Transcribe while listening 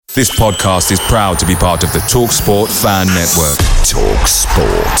This podcast is proud to be part of the TalkSport Fan Network.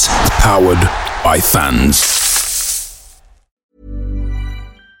 TalkSport. Powered by fans.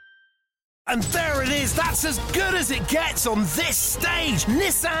 And there it is, that's as good as it gets on this stage.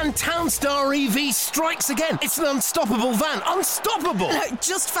 Nissan Townstar EV strikes again. It's an unstoppable van, unstoppable.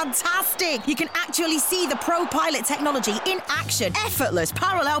 Just fantastic. You can actually see the ProPilot technology in action. Effortless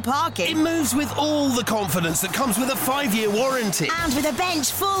parallel parking. It moves with all the confidence that comes with a 5-year warranty. And with a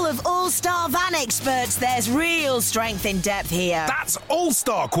bench full of all-star van experts, there's real strength in depth here. That's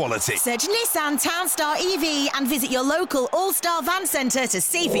all-star quality. Search Nissan Townstar EV and visit your local all-star van centre to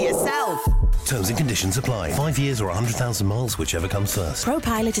see for yourself. Terms and conditions apply. 5 years or 100,000 miles, whichever comes first.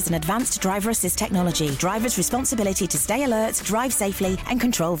 ProPilot is an advanced driver assist technology. Driver's responsibility to stay alert, drive safely and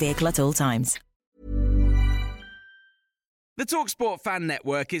control vehicle at all times. The TalkSport Fan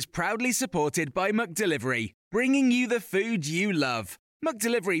Network is proudly supported by McDelivery, bringing you the food you love.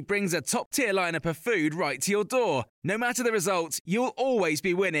 McDelivery brings a top-tier lineup of food right to your door. No matter the result, you'll always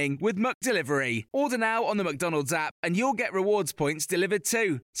be winning with McDelivery. Order now on the McDonald's app and you'll get rewards points delivered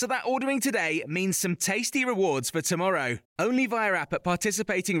too. So that ordering today means some tasty rewards for tomorrow. Only via app at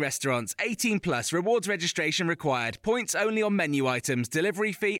participating restaurants. 18 plus. Rewards registration required. Points only on menu items.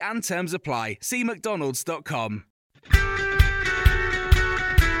 Delivery fee and terms apply. See mcdonalds.com.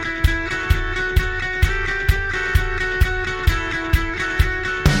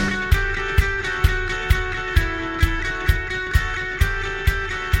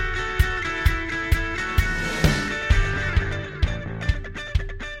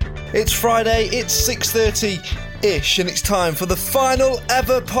 It's Friday, it's 6:30-ish, and it's time for the final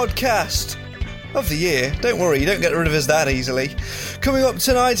ever podcast of the year. Don't worry, you don't get rid of us that easily. Coming up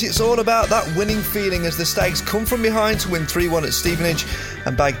tonight, it's all about that winning feeling as the Stags come from behind to win 3-1 at Stevenage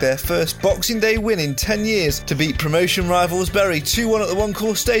and bag their first Boxing Day win in 10 years to beat promotion rivals Bury 2-1 at the One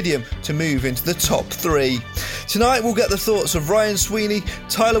Call Stadium to move into the top 3. Tonight we'll get the thoughts of Ryan Sweeney,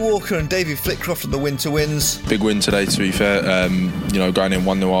 Tyler Walker and David Flitcroft on the winter wins. Big win today, to be fair. Going in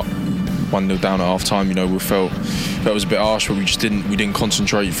 1-0 up, 1-0 down at half time, we felt it was a bit harsh, but we didn't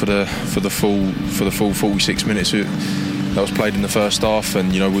concentrate for the full 46 minutes that was played in the first half,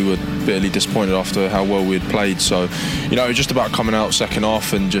 and we were bitterly disappointed after how well we had played. So it was just about coming out second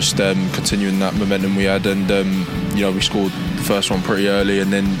half and just continuing that momentum we had, and we scored the first one pretty early,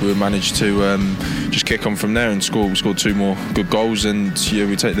 and then we managed to just kick on from there and score. We scored 2 more good goals, and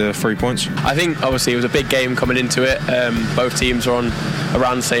we take the 3 points. I think obviously it was a big game coming into it. Both teams are on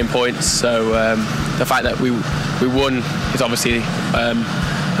around the same points, so the fact that we won is obviously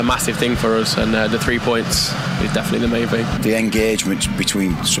a massive thing for us, and the 3 points is definitely the main thing. The engagement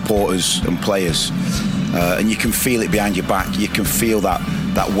between supporters and players, and you can feel it behind your back. You can feel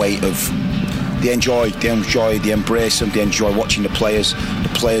that weight of they enjoy, they embrace them, they enjoy watching the players.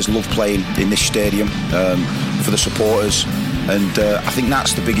 The players love playing in this stadium for the supporters. And I think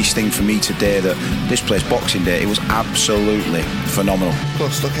that's the biggest thing for me today, that this place, Boxing Day, it was absolutely phenomenal.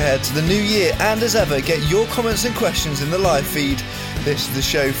 Plus, look ahead to the new year, and as ever, get your comments and questions in the live feed. This is the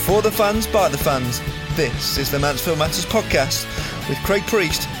show for the fans, by the fans. This is the Mansfield Matters podcast with Craig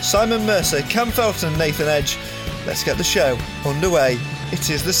Priest, Simon Mercer, Cam Felton and Nathan Edge. Let's get the show underway. It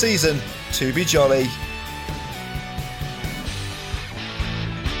is the season to be jolly.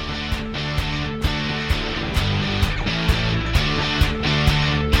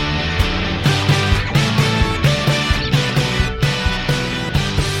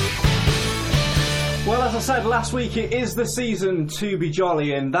 Said last week, it is the season to be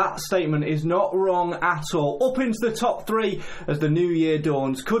jolly, and that statement is not wrong at all. Up into the top 3 as the new year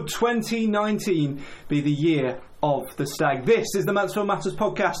dawns. Could 2019 be the year of the Stag? This is the Mansfield Matters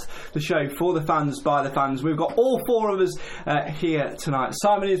podcast, the show for the fans, by the fans. We've got all 4 of us here tonight.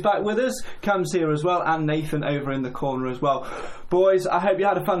 Simon is back with us, Cam's here as well, and Nathan over in the corner as well. Boys, I hope you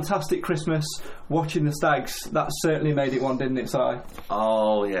had a fantastic Christmas watching the Stags. That certainly made it one, didn't it, Si?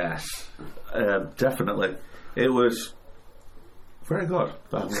 Oh, yes. Definitely. It was very good,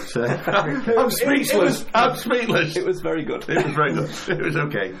 I would say. I'm speechless. I'm speechless. It was very good. It was very good. It was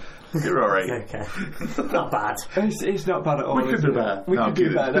okay. You're alright. Okay. Not bad. It's not bad at all. We could do better. We could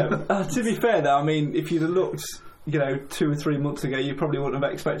do better. To be fair, though, I mean, if you'd have looked 2 or 3 months ago, you probably wouldn't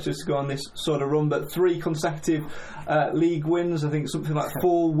have expected us to go on this sort of run, but 3 consecutive league wins, I think something like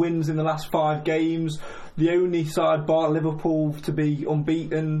 4 wins in the last 5 games, the only side bar Liverpool to be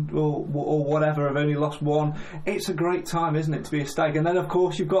unbeaten or whatever, have only lost one. It's a great time, isn't it, to be a Stag? And then of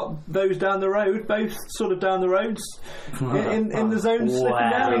course you've got those down the road, both sort of down the roads in the zone, slipping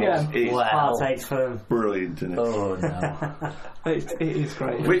down again. Hard takes for them. Brilliant, isn't it? Oh no. It is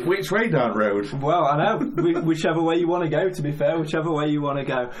great. Which way down road? Well, I know. Whichever way you want to go, to be fair, whichever way you want to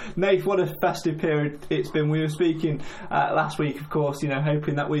go. Nath, what a festive period it's been. We were speaking last week, of course,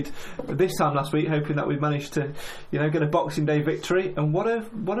 hoping that we'd managed to, get a Boxing Day victory, and what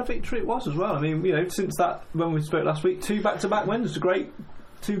a victory it was as well. I mean, since that, when we spoke last week, 2 back-to-back wins,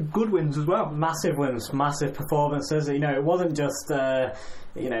 two good wins as well. Massive wins, massive performances. It wasn't just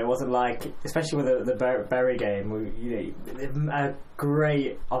it wasn't like, especially with the Bury game, a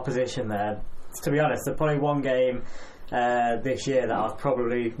great opposition there. To be honest, there's probably one game this year that I was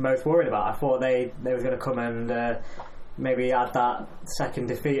probably most worried about. I thought they were going to come and maybe add that second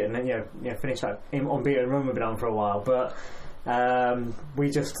defeat and then finish that unbeaten run we've been on for a while. But we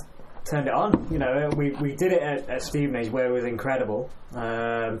just turned it on. We did it at Stevenage, where it was incredible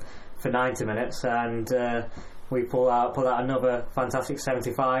for 90 minutes, and we pulled out another fantastic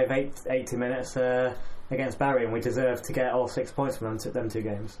 80 minutes against Bury, and we deserved to get all 6 points from them 2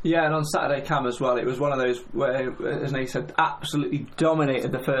 games. Yeah, and on Saturday, Cam, as well, it was one of those where, as Nate said, absolutely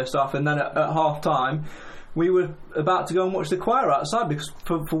dominated the first half, and then at half time we were about to go and watch the choir outside because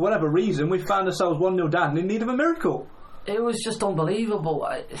for whatever reason we found ourselves 1-0 down in need of a miracle. It was just unbelievable.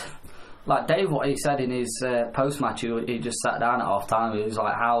 Like Dave, what he said in his post-match, he just sat down at half-time. He was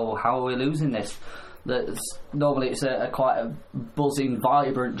like, how are we losing this? Normally it's quite a buzzing,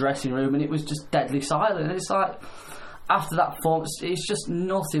 vibrant dressing room, and it was just deadly silent. And it's like, after that performance, it's just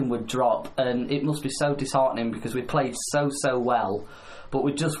nothing would drop, and it must be so disheartening because we played so well, but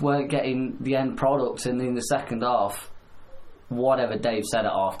we just weren't getting the end product. And in the second half, whatever Dave said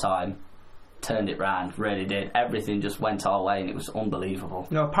at half-time turned it round, really did. Everything just went our way, and it was unbelievable.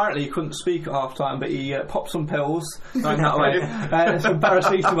 Apparently he couldn't speak at half time, but he popped some pills that way, some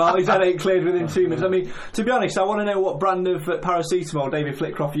paracetamol. His headache cleared within 2 minutes. I mean, to be honest, I want to know what brand of paracetamol David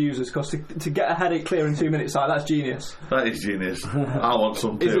Flitcroft uses, because to get a headache clear in 2 minutes, that's genius. That is genius. I want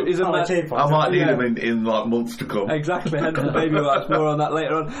some too. I might need them in like months to come. Exactly, hence the baby wipes. More on that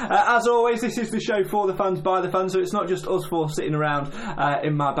later on. As always, this is the show for the fans, by the fans, so it's not just us four sitting around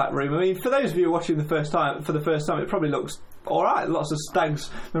in my back room. I mean, for those of you watching for the first time, it probably looks alright, lots of Stags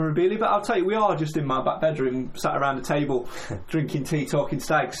memorabilia, but I'll tell you, we are just in my back bedroom, sat around a table, drinking tea, talking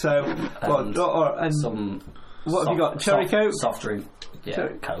Stags. So, what have you got? Cherry Coke? Soft drink. Yeah,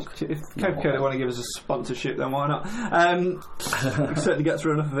 Coke. If Coca-Cola want to give us a sponsorship, then why not? We certainly get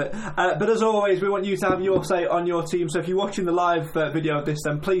through enough of it. But as always, we want you to have your say on your team. So if you're watching the live video of this,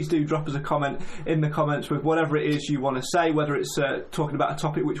 then please do drop us a comment in the comments with whatever it is you want to say, whether it's talking about a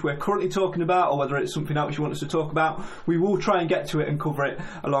topic which we're currently talking about, or whether it's something else you want us to talk about. We will try and get to it and cover it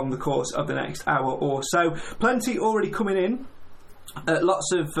along the course of the next hour or so. Plenty already coming in.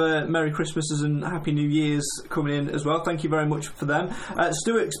 Lots of Merry Christmases and Happy New Years coming in as well. Thank you very much for them.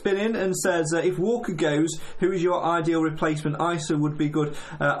 Stuart's been in and says, if Walker goes, who is your ideal replacement? Isa would be good,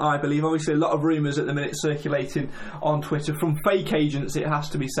 I believe. Obviously a lot of rumours at the minute circulating on Twitter from fake agents, it has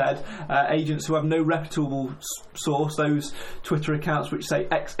to be said. Agents who have no reputable source, those Twitter accounts which say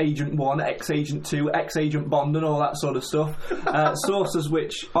ex-agent 1, ex-agent 2, ex-agent Bond and all that sort of stuff. Sources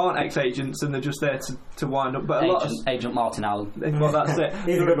which aren't ex-agents and they're just there to wind up. But Agent Martin Allen. Well, that's it.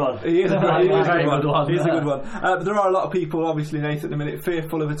 He's a good one. He is a good one. He's a good one. But there are a lot of people, obviously, Nathan, at the minute,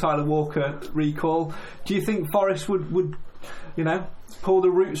 fearful of a Tyler Walker recall. Do you think Forest would pull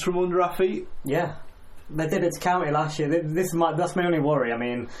the roots from under our feet? Yeah. They did it to County last year. That's my only worry. I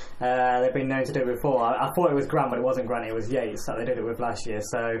mean, they've been known to do it before. I thought it was Grant, but it wasn't Grant. It was Yates that they did it with last year.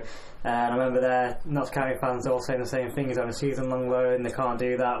 So I remember their Notts County fans all saying the same thing. He's on a season-long loan. They can't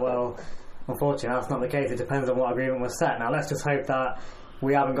do that. Well, unfortunately, that's not the case. It depends on what agreement was set. Now, let's just hope that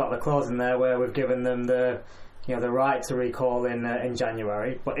we haven't got the clause in there where we've given them the right to recall in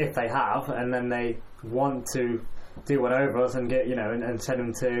January. But if they have, and then they want to do one over us and get and send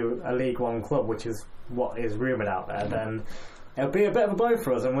them to a League One club, which is what is rumoured out there, then it'll be a bit of a blow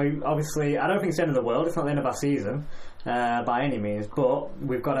for us. And we obviously, I don't think it's the end of the world. It's not the end of our season by any means. But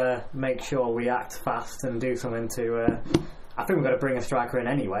we've got to make sure we act fast and do something to. I think we've got to bring a striker in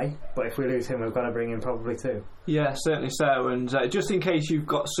anyway, but if we lose him, we've got to bring in probably 2. Yeah, certainly so. And just in case you've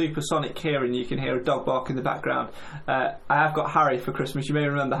got supersonic hearing, you can hear a dog bark in the background. I have got Harry for Christmas. You may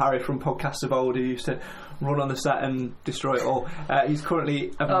remember Harry from podcasts of old, who used to run on the set and destroy it all. He's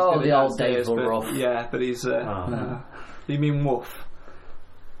currently the old days were rough. Yeah, but he's. You mean Woof?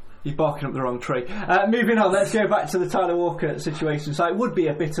 You're barking up the wrong tree. Moving on, let's go back to the Tyler Walker situation. So it would be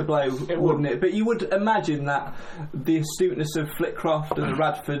a bitter blow, wouldn't it? But you would imagine that the astuteness of Flitcroft and the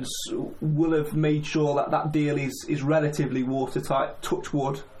Radfords will have made sure that that deal is relatively watertight. Touch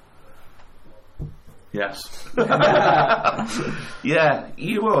wood. Yes. Yeah,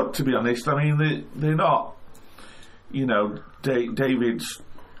 you would, to be honest. I mean, they're not, David's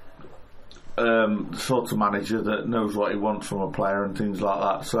sort of manager that knows what he wants from a player and things like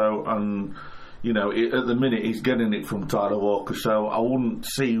that. So, and at the minute he's getting it from Tyler Walker. So I wouldn't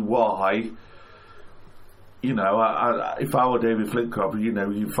see why. If I were David Flitcroft,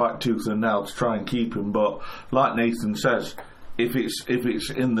 you fight tooth and nail to try and keep him. But like Nathan says, if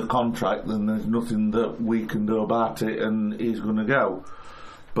it's in the contract, then there's nothing that we can do about it, and he's going to go.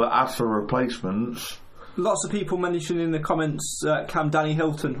 But as for replacements. Lots of people mentioned in the comments Danny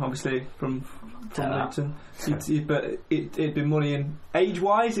Hilton, obviously from Luton. But it'd be money. And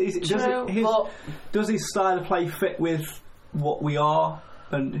age-wise, does his style of play fit with what we are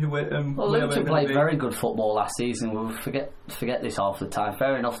and who we're? Luton played very good football last season. We'll forget this half the time.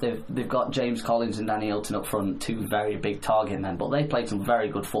 Fair enough, they've got James Collins and Danny Hilton up front, two very big target men. But they played some very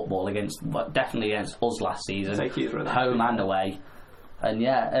good football definitely against us last season, home and away.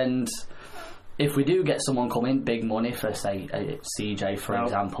 And if we do get someone coming, big money for, say, CJ, for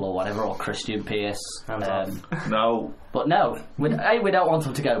example, or whatever, or Christian Pearce. No. But no, we don't want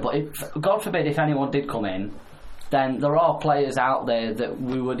them to go. But God forbid if anyone did come in, then there are players out there that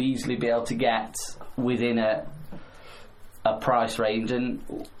we would easily be able to get within a price range. And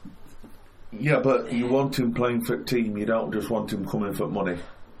yeah, but you want him playing for a team, you don't just want him coming for money.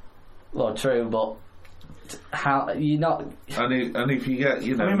 Well, true, but how you not? And if you get, I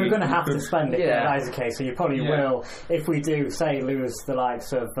mean, we're going to have to spend it. Yeah, that is the case. So you probably will, if we do, say, lose the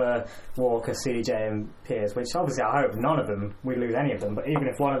likes of Walker, CJ, and Pearce. Which obviously I hope none of them we lose any of them. But even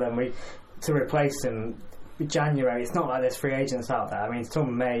if one of them to replace them, January. It's not like there's free agents out there. I mean,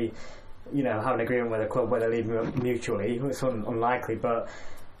 some may, have an agreement with a club where they leave mutually. It's unlikely, but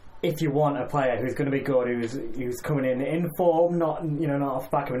if you want a player who's going to be good, who's coming in form, not off the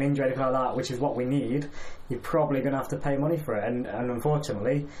back of an injury or anything like that, which is what we need, you're probably going to have to pay money for it. And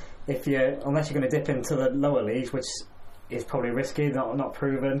unfortunately, unless you're going to dip into the lower leagues, which is probably risky, not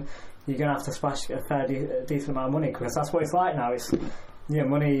proven, you're going to have to splash a fair decent amount of money, because that's what it's like now. It's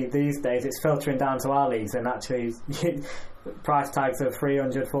money these days, it's filtering down to our leagues, and actually price tags of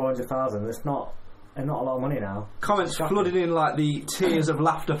 300, 400,000. It's not a lot of money now. Comments flooded in like the tears of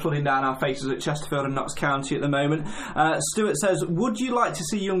laughter flooding down our faces at Chesterfield and Notts County at the moment. Stuart says, would you like to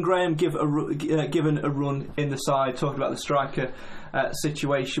see young Graham given a run in the side? Talking about the striker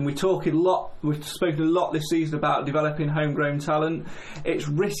situation. We've spoken a lot this season about developing homegrown talent. It's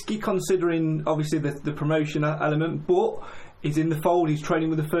risky considering obviously the promotion element, but he's in the fold, he's training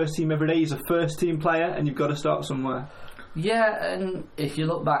with the first team every day, he's a first team player, and you've got to start somewhere. Yeah, and if you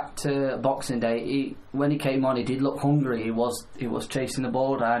look back to Boxing Day, when he came on, he did look hungry. He was chasing the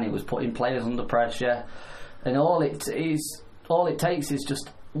ball down, he was putting players under pressure, and all it takes is just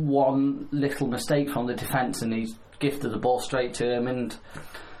one little mistake from the defence, and he's gifted the ball straight to him. And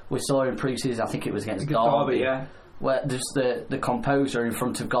we saw in pre-season, I think it was against Derby, yeah, where just the composure in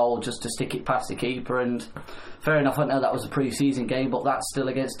front of goal just to stick it past the keeper. And fair enough, I know that was a pre-season game, but that's still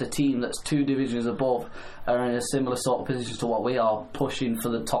against a team that's 2 divisions above, are in a similar sort of position to what we are, pushing for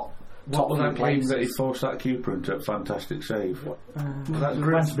the top. What was that game that he forced that keeper into a fantastic save? That's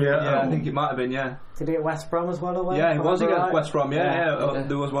Grimsby. I think it might have been. Yeah. Did he at West Brom as well? Away? Yeah, he was against West Brom. Yeah.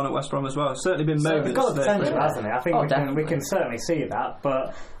 There was one at West Brom as well. It's certainly been moments. He's got the potential, hasn't he? I think we can certainly see that,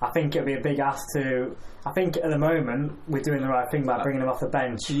 but I think it'll be a big ask to. I think at the moment we're doing the right thing by bringing him off the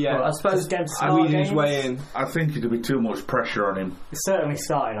bench. Yeah, but I suppose his way in. I think it'll be too much pressure on him. It's certainly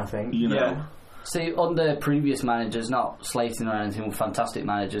starting, I think. Yeah. See, under previous managers, not slating or anything, were fantastic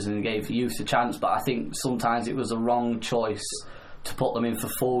managers and gave youth a chance, but I think sometimes it was a wrong choice to put them in for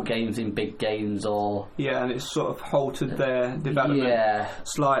 4 games in big games, or and it's sort of halted their development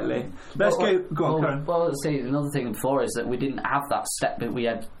slightly. Let's go on, Karen. Well, see, another thing before is that we didn't have that step that we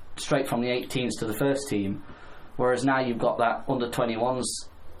had straight from the 18s to the first team, whereas now you've got that under 21s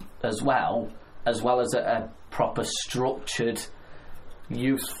as well as a proper structured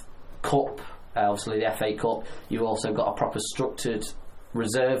youth cup. Obviously the FA Cup, you've also got a proper structured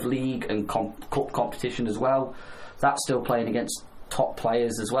reserve league and cup competition as well. That's still playing against top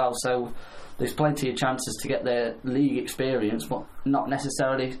players as well, so there's plenty of chances to get their league experience, but not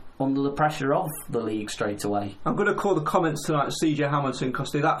necessarily under the pressure of the league straight away. I'm going to call the comments tonight CJ Hamilton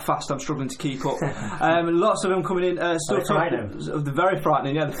because they're that fast I'm struggling to keep up. Lots of them coming in. Still talking of the very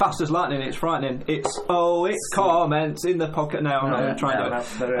frightening, the fast as lightning. It's frightening. It's comments in the pocket. No, I'm not going to try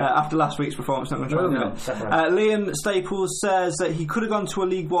and do it. After last week's performance, I'm going to try and do it. Liam Staples says that he could have gone to a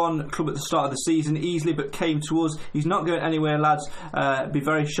League One club at the start of the season easily, but came to us. He's not going anywhere, lads. Be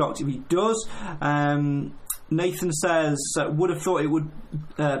very shocked if he does. Nathan says, would have thought it would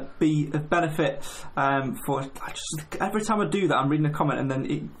be a benefit for... every time I do that, I'm reading a comment and then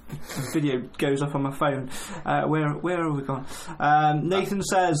the video goes off on my phone. Where are we gone? Nathan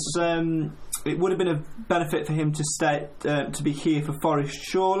says it would have been a benefit for him to stay to be here for Forest,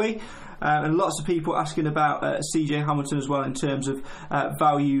 surely. And lots of people asking about CJ Hamilton as well in terms of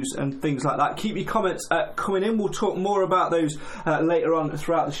values and things like that. Keep your comments coming in. We'll talk more about those later on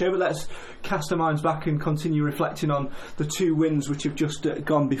throughout the show, but let's cast our minds back and continue reflecting on the 2 wins which have just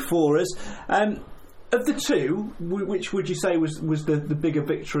gone before us. Of the 2, which would you say was the bigger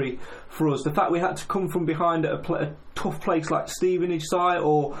victory for us? The fact we had to come from behind at a tough place like Stevenage side,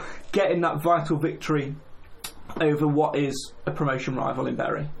 or getting that vital victory over what is a promotion rival in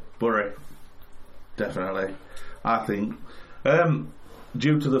Bury? Bury, definitely. I think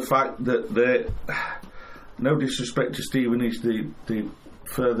due to the fact that they, no disrespect to Stevenage, they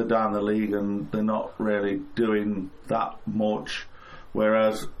further down the league and they're not really doing that much,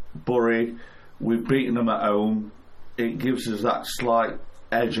 whereas Bury, we've beaten them at home. It gives us that slight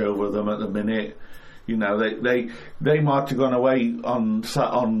edge over them at the minute. You know, they might have gone away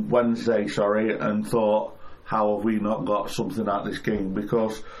on Wednesday, and thought, how have we not got something out of this game?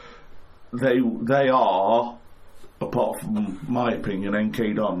 Because they are, apart from my opinion,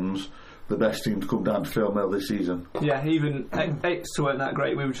 NK Dons, the best team to come down to Phil Mill this season. Yeah, even Exeter weren't that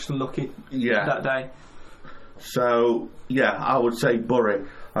great. We were just unlucky that day. So yeah, I would say Bury,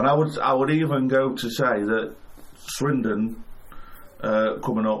 and I would even go to say that Swindon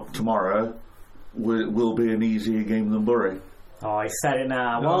coming up tomorrow will be an easier game than Bury. Oh, he said it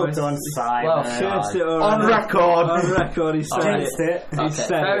now. Well done, Simon. On record. On record, he said it.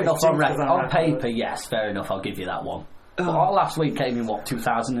 Fair enough. On paper, yes, fair enough. I'll give you that one. But our last week came in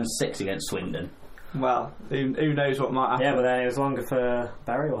 2006 against Swindon. Well, who knows what might happen. Yeah, but then it was longer for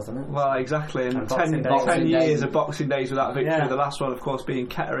Bury, wasn't it? Well, exactly. And 10 years of Boxing Days without victory. Yeah. The last one, of course, being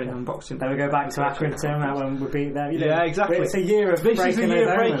Kettering and Boxing Day. Then we go back to Accrington when we beat them. Yeah, exactly. It's a year of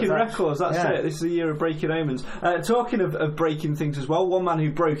breaking records. That's it. This is a year of breaking omens. Talking of breaking things as well, one man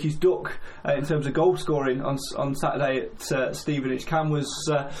who broke his duck in terms of goal scoring on Saturday at Stevenage Cam was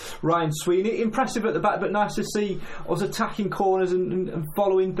Ryan Sweeney. Impressive at the back, but nice to see us attacking corners and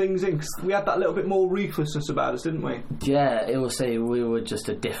following things in. 'Cause we had that little bit more ruthlessness about us, didn't we? Yeah, it will say we were just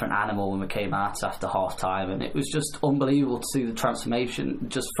a different animal when we came out after half time, and it was just unbelievable to see the transformation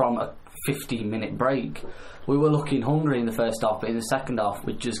just from a 15-minute break. We were looking hungry in the first half, but in the second half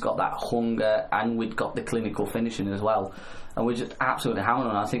we'd just got that hunger and we'd got the clinical finishing as well, and we're just absolutely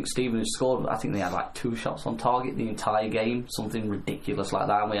hammering on. I think Stevenage scored, I think they had 2 shots on target the entire game, something ridiculous like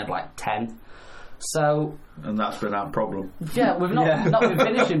that, and we had 10. So, and that's been our problem. Yeah, we've not been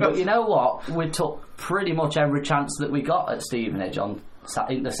finishing, but you know what? We took pretty much every chance that we got at Stevenage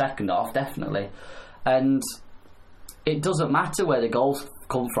in the second half, definitely. And it doesn't matter where the goals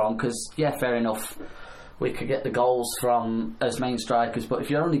come from, because, yeah, fair enough, we could get the goals from as main strikers, but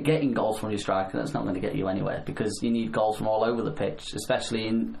if you're only getting goals from your striker, that's not going to get you anywhere, because you need goals from all over the pitch, especially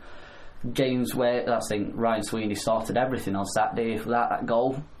in games where, I think, Ryan Sweeney started everything on Saturday. If that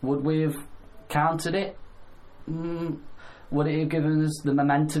goal, would we have countered it? Would it have given us the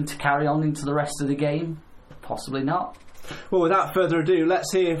momentum to carry on into the rest of the game? Possibly not. Well, without further ado,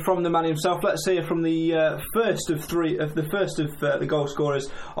 let's hear from the man himself. Let's hear from the first of the goal scorers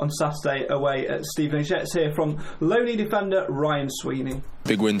on Saturday away at Stevenage. Let's hear from lonely defender Ryan Sweeney.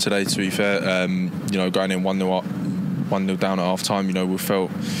 Big win today, to be fair. Going in 1-0 up, 1-0 down at half time. We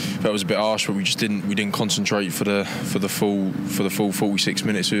felt it was a bit harsh, but we didn't concentrate for the full 46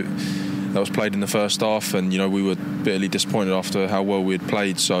 minutes that was played in the first half, and we were bitterly disappointed after how well we had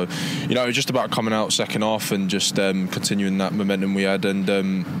played. So it was just about coming out second half and just continuing that momentum we had,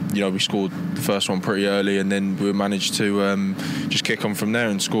 and we scored the first one pretty early, and then we managed to just kick on from there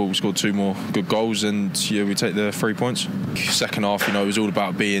and score. We scored 2 more good goals, and we take the 3 points. Second half, it was all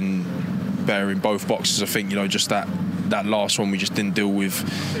about being better in both boxes. I think just that last one we just didn't deal with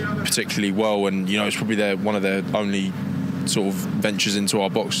particularly well, and it's probably one of their only sort of ventures into our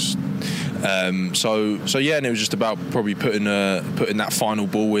box. So yeah, and it was just about probably putting that final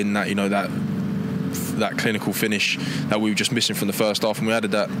ball in, that that clinical finish that we were just missing from the first half, and we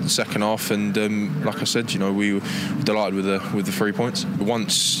added that second half. And like I said, we were delighted with the 3 points.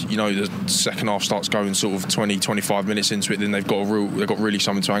 Once the second half starts going sort of 20-25 minutes into it, then they've got really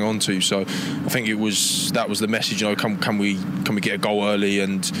something to hang on to. So I think that was the message. Can we get a goal early?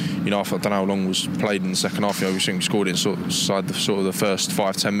 And I don't know how long was played in the second half. We think we scored it inside the first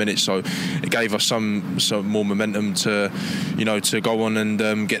 5-10 minutes. So it gave us some more momentum to go on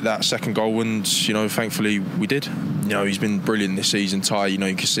and get that second goal. And thankfully we did. He's been brilliant this season, Ty. You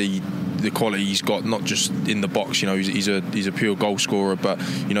can see the quality he's got, not just in the box. He's a pure goal scorer, but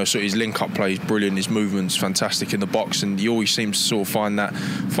so his link-up play is brilliant. His movement's fantastic in the box, and he always seems to sort of find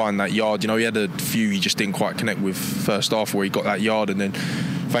that yard. He had a few he just didn't quite connect with first half where he got that yard, and then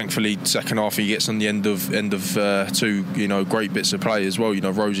thankfully second half he gets on the end of two great bits of play as well.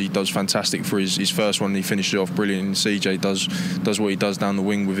 Rosie does fantastic for his first one, and he finishes it off brilliant, and CJ does what he does down the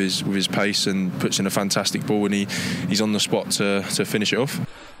wing with his pace and puts in a fantastic ball, and he's on the spot to finish it off.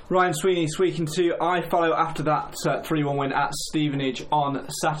 Ryan Sweeney speaking to iFollow after that 3-1 win at Stevenage on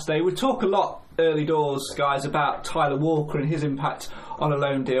Saturday. We talk a lot early doors, guys, about Tyler Walker and his impact on a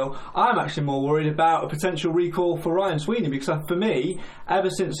loan deal. I'm actually more worried about a potential recall for Ryan Sweeney, because for me, ever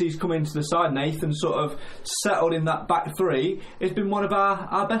since he's come into the side, Nathan sort of settled in that back three, he's been one of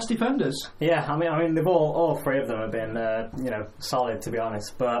our best defenders. Yeah, I mean they've all three of them have been solid, to be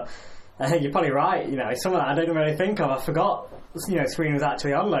honest. But you're probably right. It's something that I didn't really think of. I forgot. Sweeney was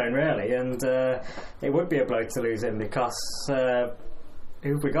actually on loan, really, and it would be a blow to lose him, because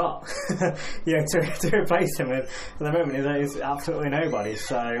who have we got to replace him with? At the moment, is absolutely nobody.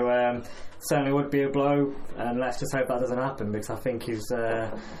 So certainly would be a blow, and let's just hope that doesn't happen, because I think he's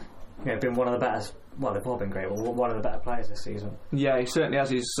been one of the better. Well, they've all been great, but one of the better players this season. Yeah, he certainly has.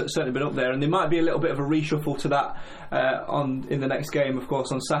 He's certainly been up there, and there might be a little bit of a reshuffle to that in the next game, of course,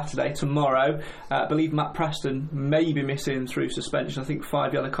 on Saturday. Tomorrow, I believe Matt Preston may be missing through suspension. I think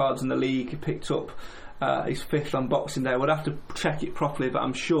 5 yellow cards in the league. He picked up his 5th on Boxing Day. We'd have to check it properly, but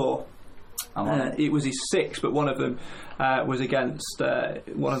I'm sure it was his 6th, but one of them was against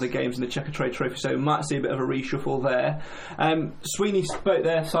one of the games in the Checkatrade Trophy, so we might see a bit of a reshuffle there. Sweeney spoke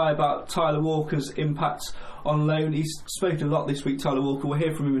there, Ty, about Tyler Walker's impact on loan. He's spoken a lot this week, Tyler Walker. We'll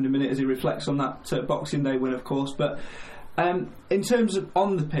hear from him in a minute as he reflects on that Boxing Day win, of course. But in terms of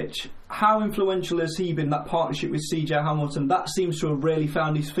on the pitch, how influential has he been, that partnership with CJ Hamilton? That seems to have really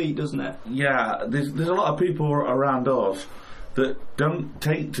found his feet, doesn't it? Yeah, there's a lot of people around us that don't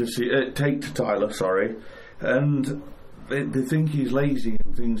take to Tyler, and they think he's lazy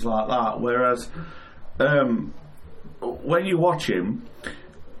and things like that. Whereas when you watch him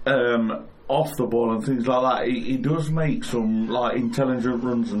off the ball and things like that, he does make some intelligent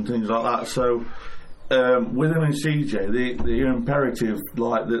runs and things like that. So with him and CJ, they're imperative.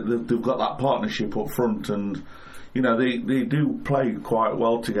 They've got that partnership up front, and they do play quite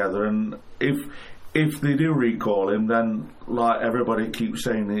well together. And if they do recall him, then everybody keeps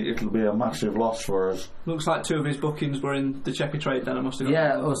saying it'll be a massive loss for us. Looks like 2 of his bookings were in the Checkatrade then, I must have got.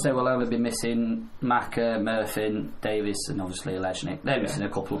 Yeah, also we'll only be missing Macca, Murphy, Davis, and obviously Lejnik. They're missing a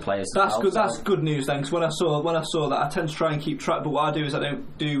couple of players. That's good. That's good news then, because when I saw that, I tend to try and keep track. But what I do is I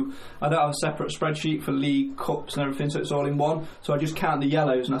don't have a separate spreadsheet for league cups and everything, so it's all in one. So I just count the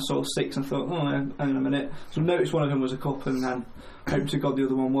yellows, and I saw 6, and I thought, hang on a minute. So I noticed one of them was a cup, and then hope to God the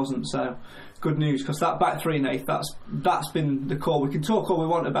other one wasn't. So good news, because that back three, Nath, that's been the core. We can talk all we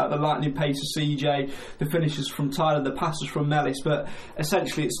want about the lightning pace of CJ, the finishes from Tyler, the passes from Mellis, but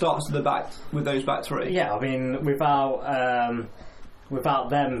essentially it starts to the back with those back three. Yeah, I mean, without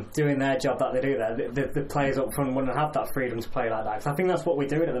them doing their job that they do there, the players up front wouldn't have that freedom to play like that. Because I think that's what we're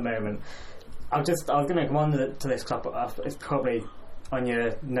doing at the moment. I was going to come on to this, because it's probably on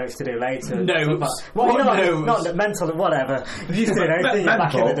your notes to do later. Notes? Not mental, whatever. You used to do anything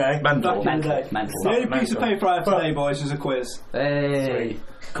back in the day. Mental. The only piece of paper I have today, boys, is a quiz. Hey,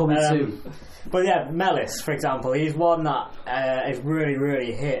 coming soon. But yeah, Mellis, for example, he's one that is really,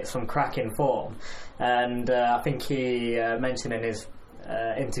 really hit some cracking form. And I think he mentioned in his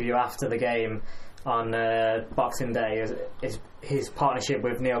interview after the game on Boxing Day is his partnership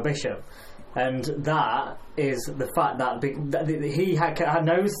with Neil Bishop. And that is the fact that he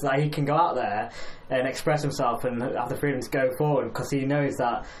knows that he can go out there and express himself and have the freedom to go forward, because he knows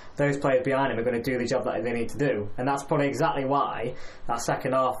that those players behind him are going to do the job that they need to do. And that's probably exactly why that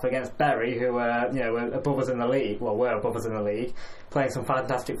second half against Bury, who were above us in the league, playing some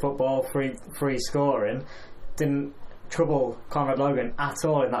fantastic football, free scoring, didn't trouble Conrad Logan at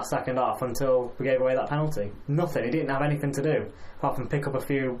all in that second half until we gave away that penalty. Nothing. He didn't have anything to do apart from pick up a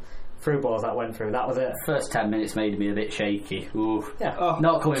few through balls that went through. That was it. First 10 minutes made me a bit shaky. Oof. Yeah.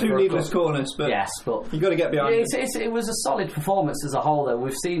 Not coming 2 for needless corners, but yes, but you got to get behind it. It was a solid performance as a whole. Though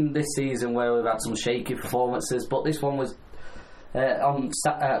we've seen this season where we've had some shaky performances, but this one was on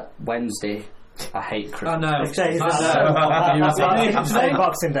Wednesday. I hate Christmas. I know. It's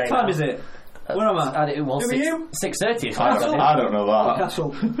Boxing Day. What time is it? Where am I? It was 6:30. I don't know that.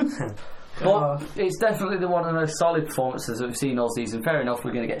 Castle. But it's definitely one of the most solid performances that we've seen all season. Fair enough,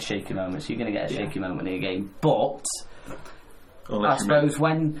 we're going to get shaky moments. You're going to get a shaky moment in a game. But I suppose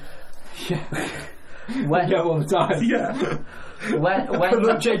when yeah, all the time. Yeah. When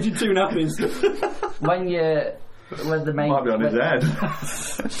not changing 2 nappies. When the main might be on his head.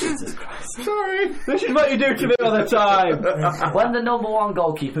 Jesus Christ! Sorry, this is what you do to me all the time. When the number 1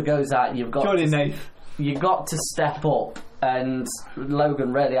 goalkeeper goes out, you've got to step up, and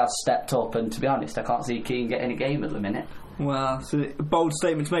Logan really has stepped up. And to be honest, I can't see Keane getting a game at the minute. Well, it's a bold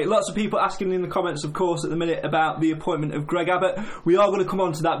statement to make. Lots of people asking in the comments, of course, at the minute about the appointment of Greg Abbott. We are going to come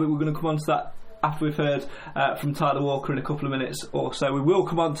on to that, but we're going to come on to that after we've heard from Tyler Walker in a couple of minutes or so. We will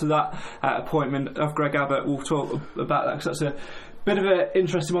come on to that appointment of Greg Abbott. We'll talk about that because that's a bit of an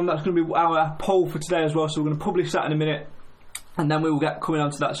interesting one. That's going to be our poll for today as well, so we're going to publish that in a minute. And then we will get coming on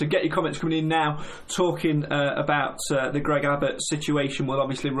to that. So get your comments coming in now, talking about the Greg Abbott situation. We'll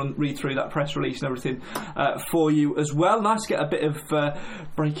obviously read through that press release and everything for you as well. Nice to get a bit of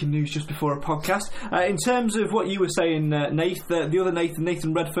breaking news just before a podcast. In terms of what you were saying, Nath, the other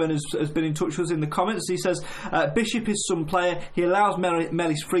Nathan Redfern has been in touch with us in the comments. He says, Bishop is some player. He allows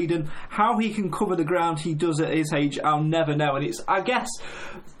Mellis freedom. How he can cover the ground he does at his age, I'll never know. And it's, I guess,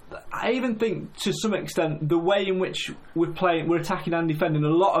 I even think to some extent the way in which we're attacking and defending, a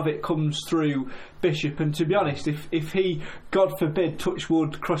lot of it comes through Bishop. And to be honest, if he, God forbid, touch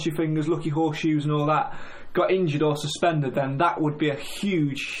wood, cross your fingers, lucky horseshoes and all that, got injured or suspended, then that would be a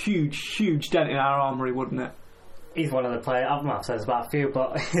huge dent in our armoury, wouldn't it? He's one of the players, I've said about a few,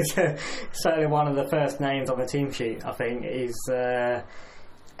 but he's certainly one of the first names on the team sheet. I think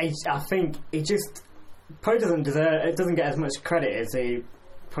I think he just probably doesn't get as much credit as he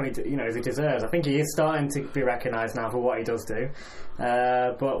probably as he deserves. I think he is starting to be recognised now for what he does do,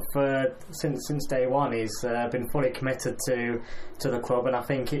 but since day one he's been fully committed to the club, and I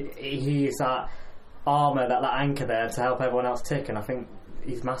think he is that armour, that anchor there to help everyone else tick, and I think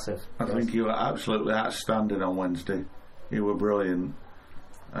he's massive. I think you were absolutely outstanding on Wednesday. You were brilliant.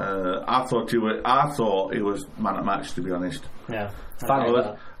 I thought he was man at match, to be honest. Yeah.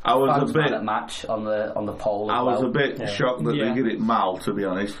 I was a bit man at match on the poll. I was a bit shocked that they did it Mal, to be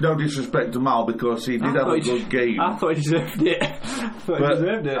honest. No disrespect to Mal, because he did have a good game. I thought he deserved it.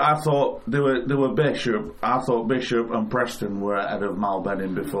 I thought they were Bishop. I thought Bishop and Preston were ahead of Mal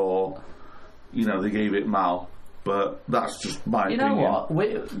Benning before they gave it Mal. But that's just my opinion. You know what?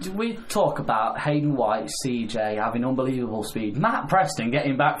 We talk about Hayden White, CJ having unbelievable speed. Matt Preston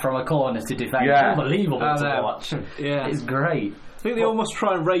getting back from a corner to defend. Unbelievable to watch. Yeah. It's great. I think they almost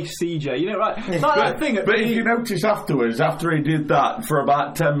try and race CJ, right? It's like that thing. But if you notice afterwards, after he did that, for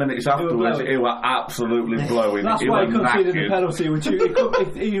about 10 minutes afterwards, he was absolutely blowing. That's why he conceded the penalty.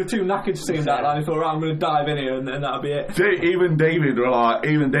 He was too knackered to sing that line. He thought, right, I'm going to dive in here, and that'll be it. Even David on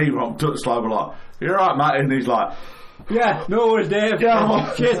touchline were like, "You're right, Matt," and he's like, "Yeah, no worries, Dave.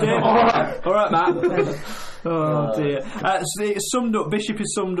 Yeah, cheers, Dave. All right, Matt." Oh dear. So it's summed up. Bishop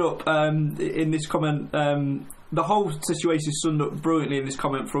is summed up in this comment. The whole situation is summed up brilliantly in this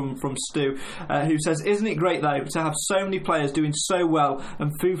comment from Stu, who says, "Isn't it great though to have so many players doing so well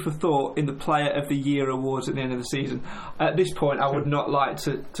and food for thought in the Player of the Year awards at the end of the season?" At this point, I would not like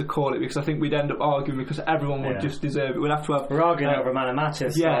to call it, because I think we'd end up arguing, because everyone would just deserve it. We'd have to have. We're arguing over man of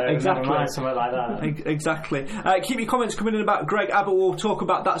matches. Yeah, so exactly. Something like that. Exactly. Keep your comments coming in about Greg Abbott. We'll talk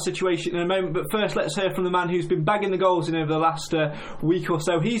about that situation in a moment. But first, let's hear from the man who's been bagging the goals in over the last week or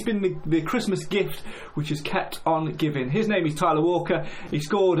so. He's been the Christmas gift which has kept on giving. His name is Tyler Walker. He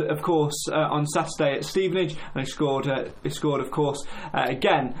scored, of course, on Saturday at Stevenage, and he scored, of course,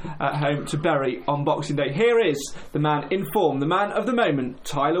 again at home to Bury on Boxing Day. Here is the man in form, the man of the moment,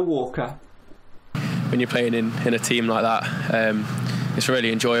 Tyler Walker. When you're playing in a team like that, it's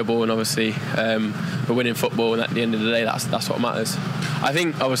really enjoyable, and obviously we're winning football, and at the end of the day that's what matters. I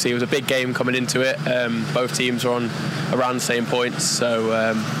think obviously it was a big game coming into it. Both teams are on around the same points, so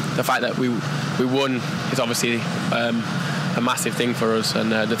the fact that we won is obviously a massive thing for us,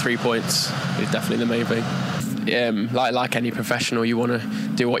 and the 3 points is definitely the main thing. Like any professional, you want to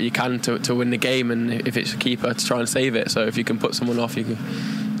do what you can to win the game, and if it's a keeper, to try and save it. So if you can put someone off, you can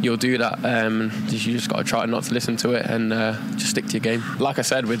you'll do that. You just got to try not to listen to it and just stick to your game. Like I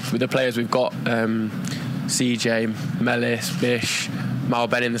said, with the players we've got, CJ, Mellis, Bish, Mal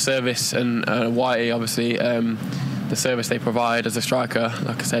Ben in the service, and Whitey, obviously, the service they provide as a striker,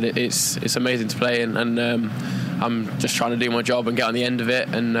 like I said, it's amazing to play, and I'm just trying to do my job and get on the end of it.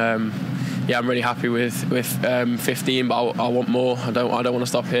 And I'm really happy with 15, but I want more. I don't want to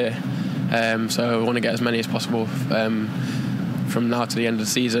stop here. So I want to get as many as possible from now to the end of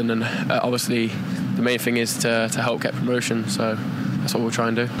the season, and obviously the main thing is to help get promotion. So that's what we'll try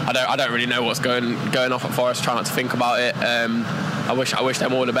and do. I don't really know what's going off at Forest. Try not to think about it. I wish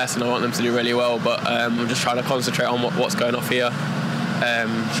them all the best, and I want them to do really well. But I'm just trying to concentrate on what's going off here.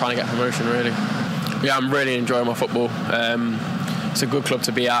 Trying to get promotion, really. Yeah, I'm really enjoying my football. It's a good club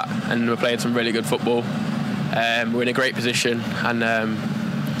to be at, and we're playing some really good football. We're in a great position, and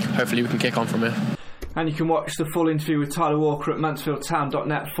hopefully we can kick on from here. And you can watch the full interview with Tyler Walker at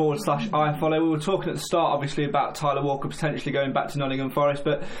mansfieldtown.net/iFollow. We were talking at the start, obviously, about Tyler Walker potentially going back to Nottingham Forest,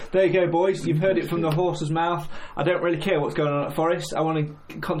 but there you go, boys. You've heard it from the horse's mouth. I don't really care what's going on at Forest. I want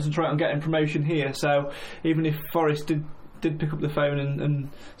to concentrate on getting promotion here. So even if Forest did pick up the phone and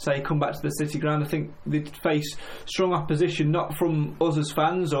say come back to the City Ground, I think they'd face strong opposition, not from us as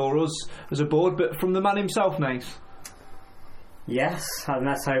fans or us as a board, but from the man himself, Nath. Yes, and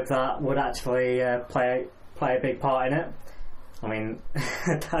let's hope that would actually play a big part in it. I mean,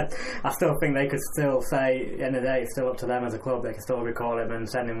 I still think they could still say, at the end of the day, it's still up to them as a club. They can still recall him and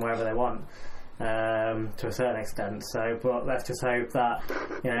send him wherever they want, to a certain extent. So, but let's just hope that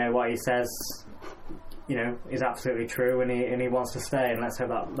what he says, is absolutely true, and he wants to stay. And let's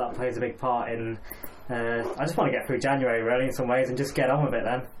hope that plays a big part in. I just want to get through January, really, in some ways, and just get on with it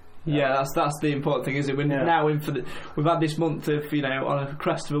then. Yeah, that's the important thing, isn't it? We're now in for we've had this month of on a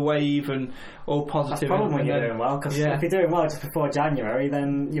crest of a wave and all positive. That's probably when you're doing well, because if you're doing well just before January,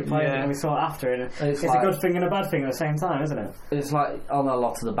 then you're playing and we saw it after, and it's like, a good thing and a bad thing at the same time, isn't it? It's like on a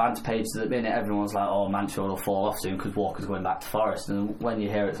lot of the banter pages at the minute, everyone's like, "Oh, Mansfield will fall off soon because Walker's going back to Forest," and when you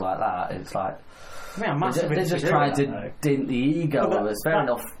hear it's like that, it's like. I mean, they're just trying to dint the ego of it. Fair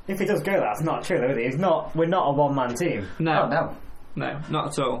enough. If he does go, that's not true, though, is he? We're not a one-man team. No, no, not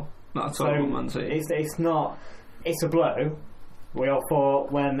at all. Not at all. One-man team. It's not. It's a blow. We all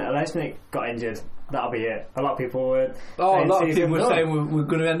thought when Elesnik got injured, that'll be it. A lot of people were. A lot of people were saying we're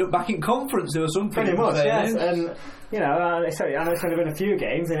going to end up back in conference or something. Pretty much, yes. And I know it's only been a few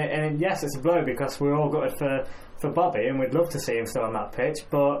games, and yes, it's a blow because we're all gutted for Bobby, and we'd love to see him still on that pitch,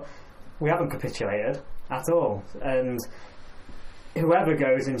 but. We haven't capitulated at all, and whoever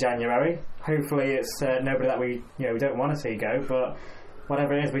goes in January, hopefully it's nobody that we don't want to see go, but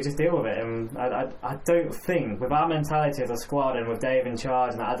whatever it is, we just deal with it. And I don't think, with our mentality as a squad and with Dave in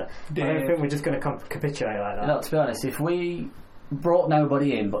charge, and I don't think we're just going to capitulate like that. No, to be honest, if we brought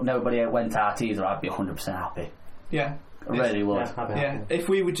nobody in but nobody went out either, I'd be 100% happy. Yeah. I really would. Yeah, if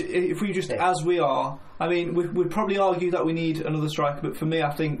we just as we are, I mean, we'd probably argue that we need another striker, but for me,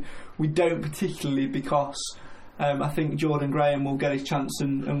 I think we don't particularly, because I think Jordan Graham will get his chance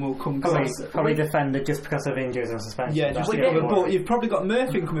and will come. Probably defended just because of injuries and suspension. Yeah, but you've probably got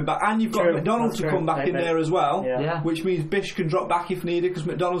Murphy coming back, and you've got McDonald to come back in there as well. Yeah. Which means Bish can drop back if needed because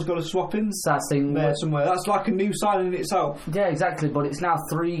McDonald's got to swap in there somewhere. That's like a new signing in itself. Yeah, exactly. But it's now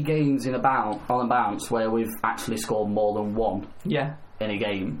 3 games on a bounce where we've actually scored more than one. Yeah. In a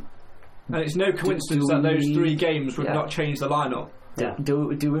game. And it's no coincidence that those 3 games would not change the lineup. Yeah. Do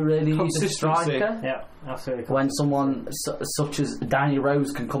we really need a striker? Yeah, absolutely. When someone such as Danny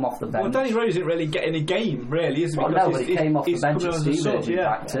Rose can come off the bench. Well, Danny Rose isn't really getting a game, really, is he? Well, but he came off the bench at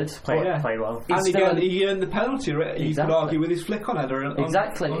Stevenage, played well. And he earned the penalty, you could argue, with his flick on header.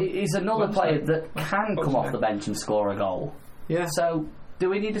 Exactly. He's another player that can come off the bench and score a goal. Yeah. So, do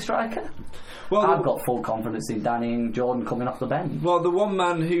we need a striker? Well, I've got full confidence in Danny and Jordan coming off the bench. Well, the one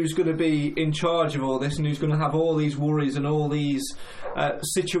man who's going to be in charge of all this and who's going to have all these worries and all these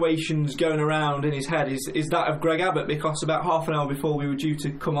situations going around in his head is that of Greg Abbott, because about half an hour before we were due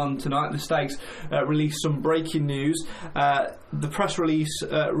to come on tonight, the Stags released some breaking news. The press release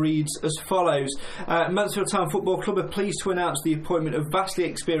reads as follows. Mansfield Town Football Club are pleased to announce the appointment of vastly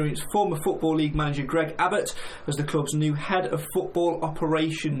experienced former Football League manager Greg Abbott as the club's new head of football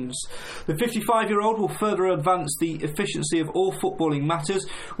operations. The 55-year-old will further advance the efficiency of all footballing matters,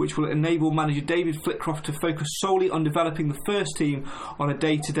 which will enable manager David Flitcroft to focus solely on developing the first team on a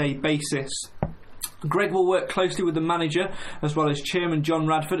day-to-day basis. Greg will work closely with the manager as well as Chairman John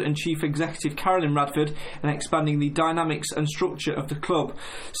Radford and Chief Executive Carolyn Radford in expanding the dynamics and structure of the club.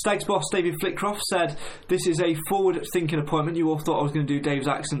 Stags boss David Flitcroft said, "This is a forward-thinking appointment." You all thought I was going to do Dave's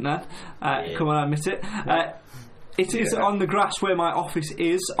accent then. Come on, I admit it. It is on the grass where my office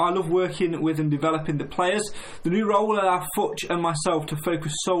is. I love working with and developing the players. The new role will allow Futch and myself to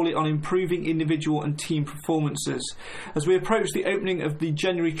focus solely on improving individual and team performances. As we approach the opening of the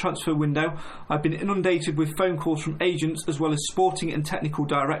January transfer window, I've been inundated with phone calls from agents as well as sporting and technical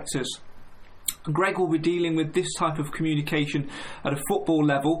directors. Greg will be dealing with this type of communication at a football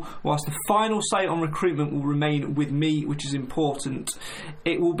level, whilst the final say on recruitment will remain with me, which is important.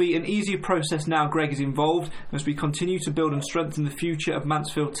 It will be an easier process now Greg is involved as we continue to build and strengthen the future of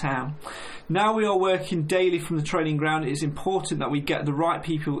Mansfield Town. Now we are working daily from the training ground. It is important that we get the right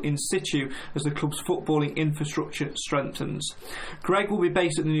people in situ as the club's footballing infrastructure strengthens. Greg will be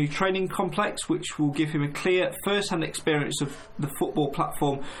based at the new training complex, which will give him a clear first-hand experience of the football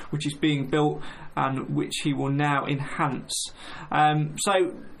platform which is being built and which he will now enhance.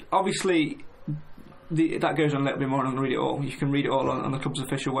 So obviously that goes on a little bit more, and I'm going to read it all. You can read it all on the club's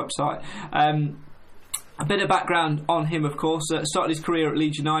official website. A bit of background on him, of course. Started his career at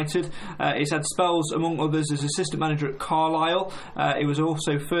Leeds United. He's had spells, among others, as assistant manager at Carlisle. He was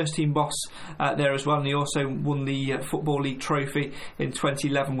also first team boss there as well, and he also won the Football League trophy in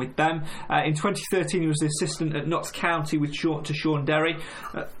 2011 with them. In 2013 he was the assistant at Notts County with Sean Derry.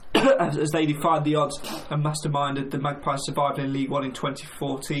 As they defied the odds and masterminded the Magpies surviving in League One in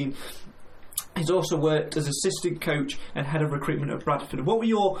 2014. He's also worked as assistant coach and head of recruitment at Bradford. What were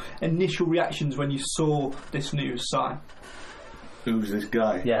your initial reactions when you saw this news, Si? Who's this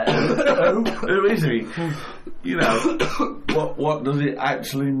guy? Yeah. Who is he? You know, what does it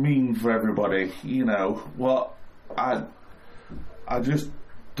actually mean for everybody? You know, I just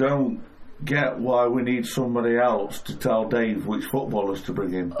don't get why we need somebody else to tell Dave which footballers to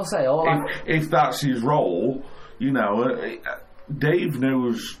bring in. I'll say if that's his role, you know, Dave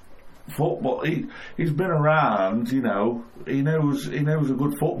knows football. He's been around, you know. He knows a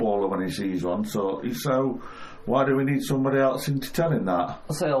good footballer when he sees one. So why do we need somebody else in to tell him that?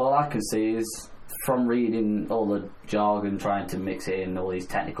 I'll say all I can see is from reading all the jargon, trying to mix it in all these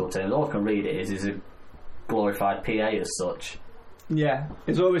technical terms. All I can read it is a glorified PA as such. Yeah,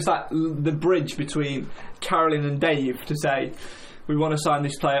 it's almost like the bridge between Carolyn and Dave to say, we want to sign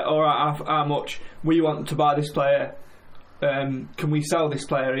this player, alright, how much, we want to buy this player, can we sell this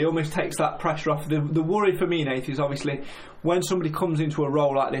player? He almost takes that pressure off. The worry for me, Nath, is obviously when somebody comes into a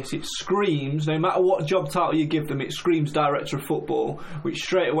role like this, it screams, no matter what job title you give them, it screams director of football, which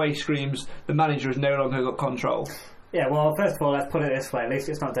straight away screams the manager has no longer got control. Yeah, well, first of all, let's put it this way. At least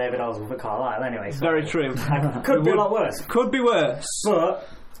it's not David Oswald at Carlisle, anyway. So very true. Could be a lot worse. Could be worse. But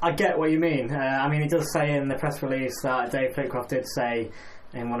I get what you mean. I mean, he does say in the press release that Dave Flitcroft did say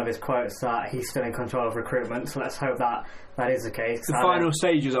in one of his quotes that he's still in control of recruitment. So let's hope that is the case. The final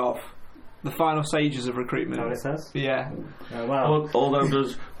stages of recruitment. Is that what it says? Yeah. Well, although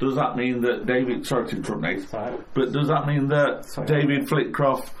does that mean that David? Sorry to interrupt, Nate. But does that mean that David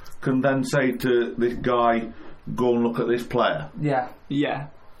Flitcroft can then say to this guy, go and look at this player? Yeah.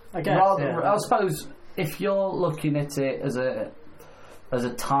 I guess. I suppose if you're looking at it as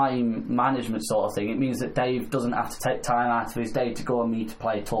a time management sort of thing, it means that Dave doesn't have to take time out of his day to go and meet a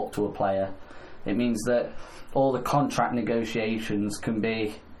player, talk to a player. It means that all the contract negotiations can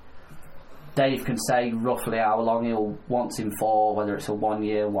be. Dave can say roughly how long he'll want him for, whether it's a 1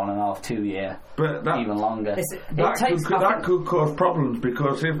 year, 1.5, 2 year, but even longer. That could cause problems,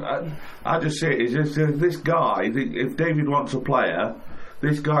 because if I just say it is if this guy, if David wants a player,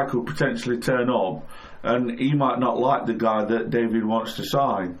 this guy could potentially turn up, and he might not like the guy that David wants to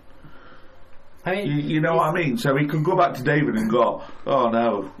sign. I mean, you know what I mean? So he can go back to David and go, oh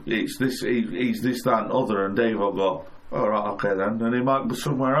no, it's this, he's this, that and other, and Dave will go, alright, okay then, and he might go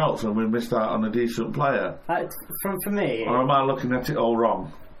somewhere else and we missed out on a decent player. For me... Or am I looking at it all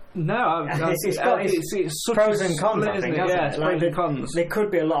wrong? No, it's such pros and cons, I think, yeah, pros and cons. There could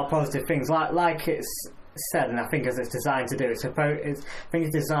be a lot of positive things, like it's said, and I think as it's designed to do, I think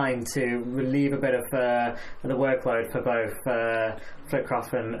it's designed to relieve a bit of the workload for both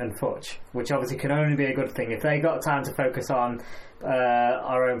Flitcroft and Futch, which obviously can only be a good thing. If they got time to focus on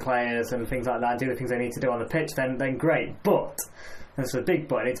our own players and things like that, and do the things they need to do on the pitch, then great. But, and it's a big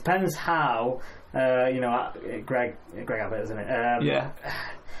but, it depends how, Greg Abbott, isn't it? Yeah.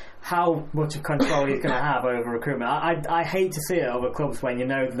 How much of control he's going to have over recruitment. I hate to see it over clubs when you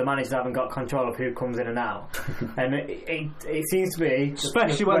know the managers haven't got control of who comes in and out. And it seems to be...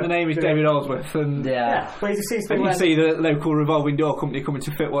 Especially when the name is David Oldsworth. And but it just seems to be you see the local revolving door company coming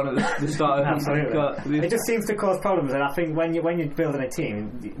to fit one at the start of Absolutely. It just seems to cause problems, and I think when you're building a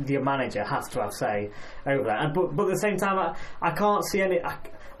team, your manager has to have say over that. But at the same time, I can't see any...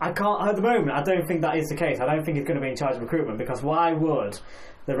 I can't, at the moment, I don't think that is the case. I don't think he's going to be in charge of recruitment, because why would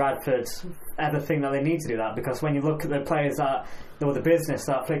the Radford ever think that they need to do that, because when you look at the players or the business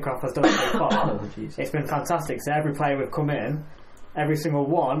that Flitcroft has done so far, it's been fantastic. So every player we've come in, every single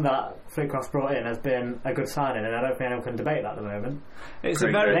one that Flitcroft brought in has been a good signing, and I don't think anyone can debate that at the moment.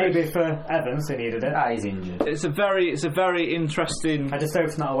 Maybe for Evans, who needed it. He's injured. It's a very interesting. I just hope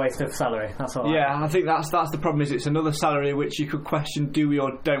it's not a waste of salary. That's all. Yeah, I think that's the problem. Is it's another salary which you could question: do we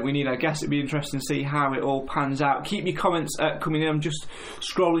or don't we need? I guess it'd be interesting to see how it all pans out. Keep your comments coming in. I'm just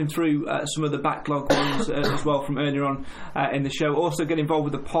scrolling through some of the backlog ones as well from earlier on in the show. Also, get involved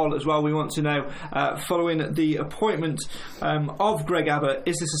with the poll as well. We want to know, following the appointment of Greg Abbott,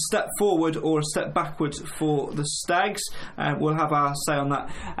 is this a step forward or a step backwards for the Stags? We'll have our say on that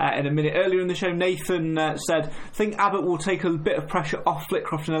in a minute. Earlier in the show, Nathan said, think Abbott will take a bit of pressure off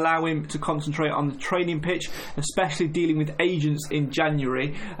Flitcroft and allow him to concentrate on the training pitch, especially dealing with agents in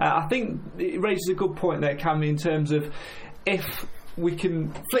January. I think it raises a good point there, Cam, in terms of if we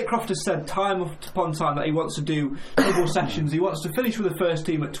can. Flitcroft has said time upon time that he wants to do double sessions. He wants to finish with the first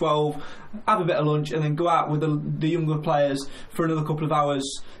team at 12, have a bit of lunch, and then go out with the younger players for another couple of hours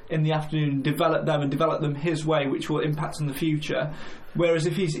in the afternoon, develop them his way, which will impact on the future. Whereas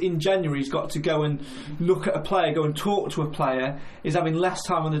if he's in January, he's got to go and look at a player, go and talk to a player, is having less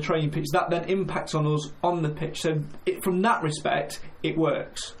time on the training pitch. That then impacts on us on the pitch. So from that respect, it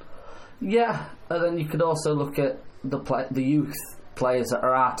works. Yeah, and then you could also look at the youth players that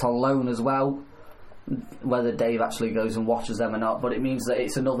are out on loan as well, whether Dave actually goes and watches them or not, but it means that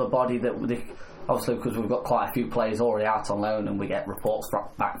it's another body that obviously, because we've got quite a few players already out on loan and we get reports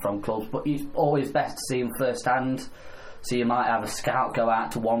back from clubs, but it's always best to see them first hand. So you might have a scout go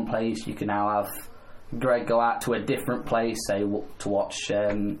out to one place, you can now have Greg go out to a different place, say to watch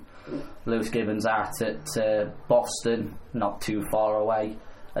Lewis Gibbons out at Boston, not too far away,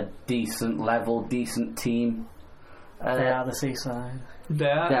 a decent level, decent team. They're the seaside.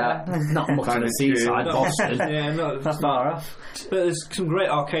 Yeah, not much of the seaside, Boston. That's far off. But there's some great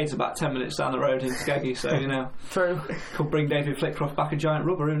arcades about 10 minutes down the road in Skeggy, so True. Could bring David Flitcroft back a giant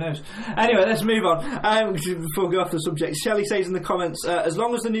rubber, who knows. Anyway, let's move on. Before we go off the subject, Shelley says in the comments, as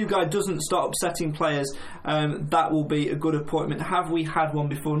long as the new guy doesn't start upsetting players, that will be a good appointment. Have we had one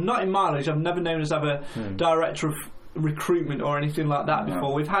before? Not in mileage. I've never known us have a director of recruitment or anything like that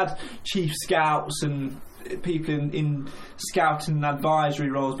before. We've had chief scouts and people in scouting and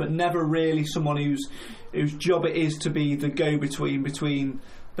advisory roles, but never really someone whose job it is to be the go-between between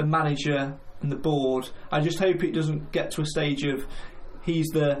the manager and the board. I just hope it doesn't get to a stage of he's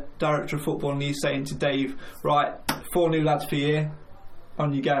the director of football and he's saying to Dave, right, 4 new lads for you,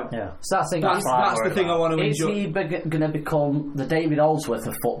 on you go. Yeah. So that's the thing I want to enjoy. Is he going to become the David Oldsworth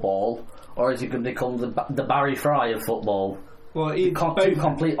of football, or is he going to become the Barry Fry of football? Well, two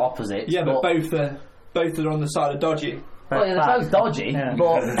complete opposites. Yeah, but both are on the side of dodgy. Well, yeah, they're both dodgy,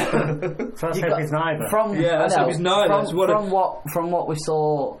 but so let's hope he's neither. From what we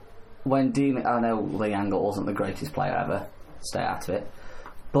saw when Dean, I know Lee Angle wasn't the greatest player ever. Stay out of it.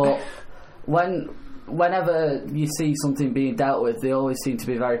 But whenever you see something being dealt with, they always seem to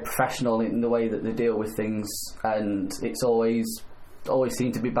be very professional in the way that they deal with things, and it's always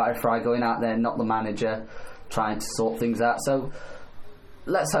seemed to be Barry Fry going out there, not the manager, trying to sort things out. So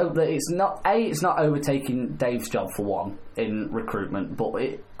let's hope that it's not overtaking Dave's job for one in recruitment, but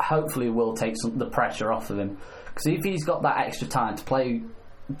it hopefully will take the pressure off of him, because if he's got that extra time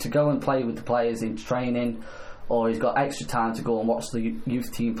to go and play with the players in training, or he's got extra time to go and watch the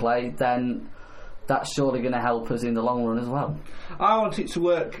youth team play, then that's surely going to help us in the long run as well. I want it to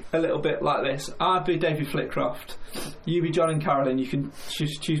work a little bit like this. I'd be David Flitcroft, you be John and Carolyn. You can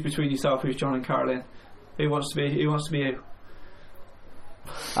choose between yourself who's John and Carolyn. Who wants to be you?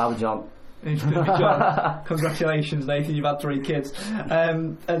 I'll be John. John. Congratulations, Nathan, you've had 3 kids.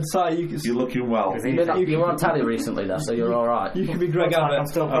 And Si, you're looking well. You were on telly recently though, so you're alright. You can be Greg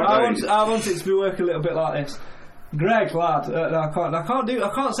Abbott. I want it to work a little bit like this. Greg, lad, I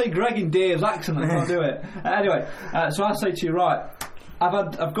can't say Greg in Dave's accent. I can't do it. Anyway, so I say to you, right,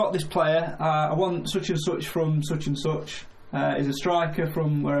 I've got this player. I want such and such from such and such. Is a striker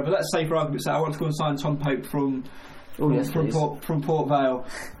from wherever. Let's say, for argument's sake, I want to go and sign Tom Pope from Port Vale.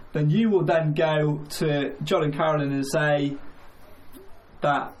 Then you will then go to John and Carolyn and say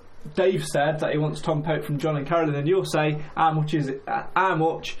that Dave said that he wants Tom Pope from John and Carolyn, and you'll say how much is it? How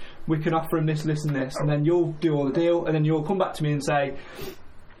much we can offer him this, and this, and then you'll do all the deal, and then you'll come back to me and say,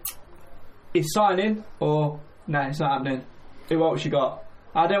 is signing or no, it's not happening. What else you got?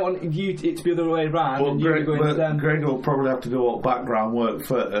 I don't want it to be the other way around. Well, Greg will probably have to do all background work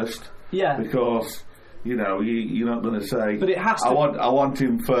first. Yeah, because you're not going to say. But it has to. I want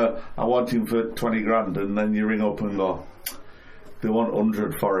him for 20 grand, and then you ring up and go, They want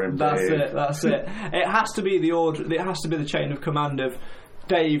 100 for him. That's it. It has to be the order. It has to be the chain of command of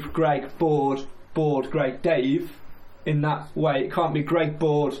Dave, Greg, Board, Greg, Dave. In that way, it can't be Greg,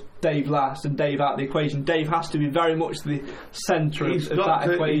 Board, Dave last, and Dave out of the equation. Dave has to be very much the centre of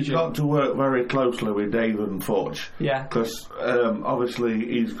that equation. He's got to work very closely with Dave and Fudge. Yeah. Because obviously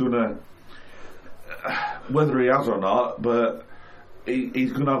he's going to, whether he has or not, but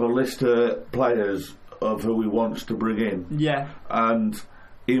he's going to have a list of players of who he wants to bring in. Yeah. And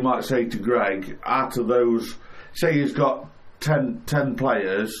he might say to Greg, out of those, say he's got 10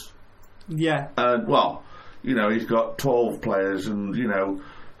 players. Yeah. And, well, you know, he's got 12 players, and, you know,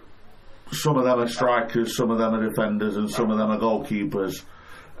 some of them are strikers, some of them are defenders, and some of them are goalkeepers.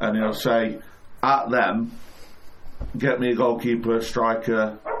 And he'll say, at them, get me a goalkeeper, a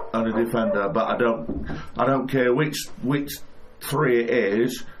striker, and a defender. But I don't care which 3 it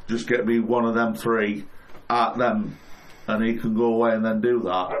is. Just get me one of them 3 at them, and he can go away and then do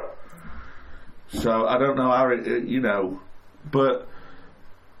that. So I don't know how it, you know, but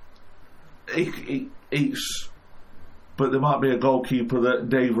but there might be a goalkeeper that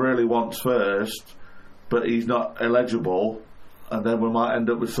Dave really wants first, but he's not eligible, and then we might end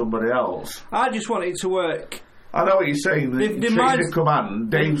up with somebody else. I just want it to work. I know what you're saying. The chain of command.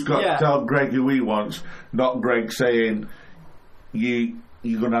 Dave's got to tell Greg who he wants, not Greg saying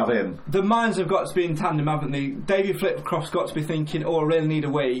you're going to have him. The minds have got to be in tandem, haven't they? Davey Flitcroft's got to be thinking, oh, I really need a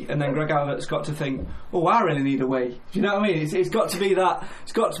wee, and then Greg Albert's got to think, oh, I really need a wee. Do you know what I mean? It's got to be that.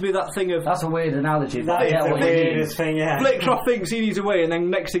 It's got to be that thing of. That's a weird analogy. That is the weirdest thing. Yeah. Flitcroft thinks he needs a wee, and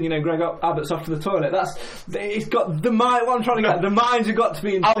then next thing you know, Greg Albert's off to the toilet. It's got the mind. What I'm trying to get, the minds have got to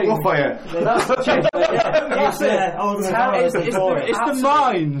be in sync. I'll go for you. That's it. It's the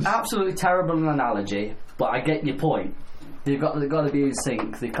minds. Absolutely terrible analogy, but I get your point. They've got to be in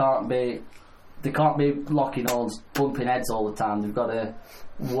sync. They can't be locking horns, bumping heads all the time. They've got to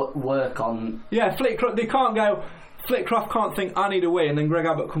work on. Yeah, Flitcroft. They can't go. Flitcroft can't think I need a wee, and then Greg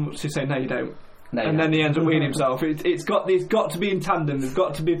Abbott comes to say no, you don't. No, and then he ends up weeing himself. It's got to be in tandem. They've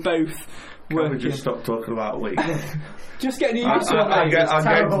got to be both. Can we just stop talking about wee? Just getting used to it, mate. I get to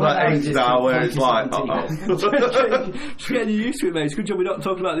that age now where it's like, just getting used to it, mate. It's a good job we're not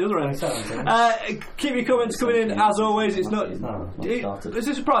talking about the other end. Keep your comments coming in, as always. It's not. Is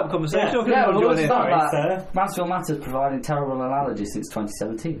this a private conversation? Yeah, well, let's start that. Mansfield Matters providing terrible analogies since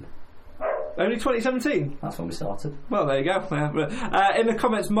 2017. Only 2017? That's when we started. Well, there you go. In the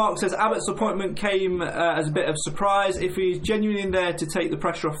comments, Mark says Abbott's appointment came as a bit of surprise. If he's genuinely in there to take the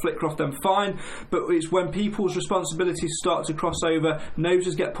pressure off Flitcroft, then fine. But it's when people's responsibilities start to cross over,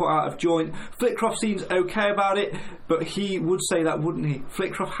 noses get put out of joint. Flitcroft seems okay about it, but he would say that, wouldn't he?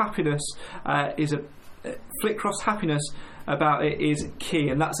 Flitcroft's happiness about it is key,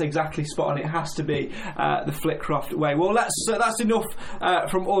 and that's exactly spot on. It has to be the Flitcroft way. Well, that's enough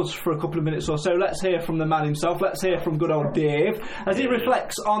from us for a couple of minutes or so. Let's hear from the man himself. Let's hear from good old Dave as he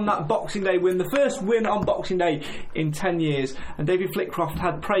reflects on that Boxing Day win, the first win on Boxing Day in 10 years. And David Flitcroft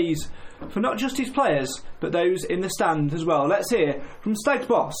had praise for not just his players, but those in the stand as well. Let's hear from Stags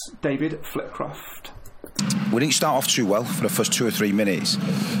boss David Flitcroft. We didn't start off too well for the first 2 or 3 minutes.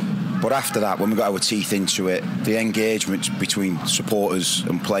 But after that, when we got our teeth into it, the engagement between supporters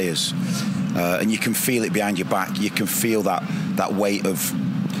and players, and you can feel it behind your back. You can feel that weight of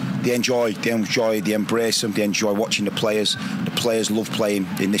they enjoy, they embrace them, they enjoy watching the players. The players love playing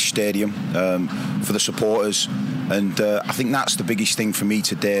in this stadium for the supporters, and I think that's the biggest thing for me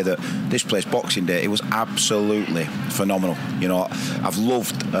today. That this place, Boxing Day, it was absolutely phenomenal. You know, I've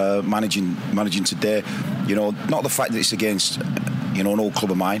loved managing today. You know, not the fact that it's against an old club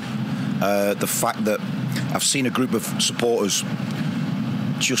of mine. The fact that I've seen a group of supporters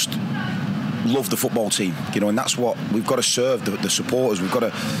just love the football team, and that's what we've got to serve the supporters. We've got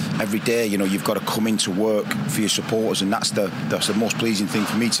to every day, you've got to come into work for your supporters, and that's the most pleasing thing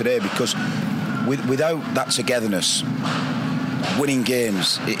for me today, because without that togetherness, winning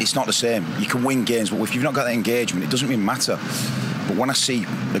games, it's not the same. You can win games, but if you've not got that engagement, it doesn't really matter. But when I see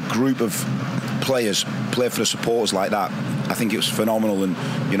a group of players play for the supporters like that, I think it was phenomenal. And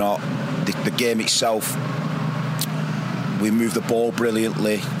the game itself, we moved the ball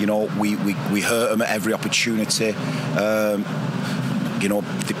brilliantly. We hurt them at every opportunity.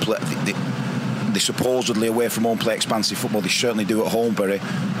 They supposedly away from home play expansive football. They certainly do at Holmbury,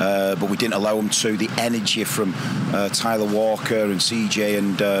 but we didn't allow them to. The energy from Tyler Walker and CJ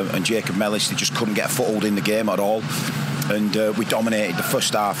and Jacob Mellis, they just couldn't get a foothold in the game at all. And we dominated. The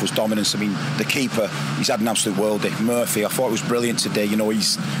first half was dominance. I mean, the keeper, he's had an absolute worldie. Murphy, I thought it was brilliant today.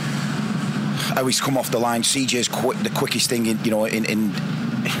 How he's come off the line. CJ's the quickest thing in the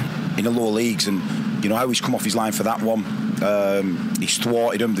lower leagues, and how he's come off his line for that one. He's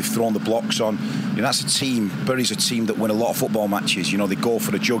thwarted them. They've thrown the blocks on. That's a team. Bury's a team that win a lot of football matches. They go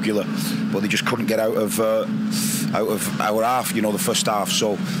for the jugular, but they just couldn't get out of our half. The first half.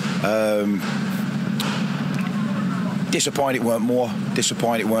 So disappointed it weren't more.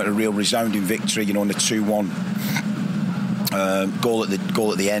 Disappointed it weren't a real resounding victory. In the 2-1 goal at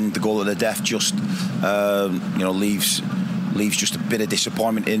the end. The goal at the death just leaves just a bit of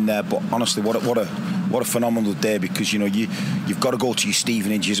disappointment in there. But honestly, what a phenomenal day, because you've got to go to your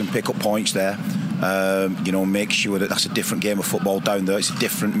Stevenages and pick up points there. Make sure that that's a different game of football down there. It's a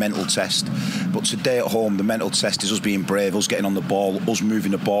different mental test. But today at home, the mental test is us being brave, us getting on the ball, us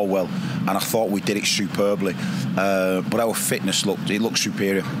moving the ball well, and I thought we did it superbly. But our fitness looked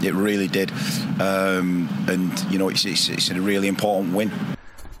superior. It really did. It's a really important win.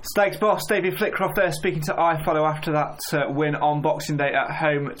 Stakes boss David Flitcroft there speaking to iFollow after that win on Boxing Day at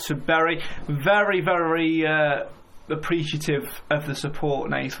home to Bury. Very, very appreciative of the support,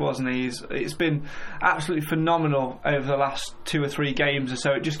 Nath, wasn't he? It's been absolutely phenomenal over the last 2 or 3 games or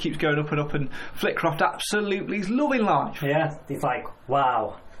so. It just keeps going up and up, and Flitcroft absolutely is loving life. Yeah, he's like,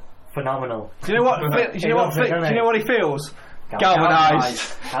 wow, phenomenal. Do you know what? Do you know what he feels?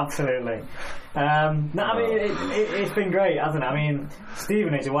 Galvanised. Absolutely. It's been great, hasn't it? I mean,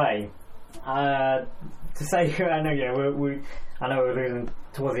 Stevenage away. To say, I know we're losing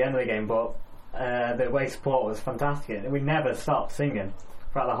towards the end of the game, but the away support was fantastic. We never stopped singing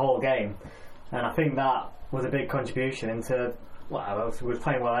throughout the whole game, and I think that was a big contribution into. Well, we were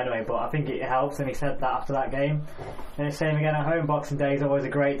playing well anyway, but I think it helps, and he said that after that game. And it's same again at home. Boxing Day is always a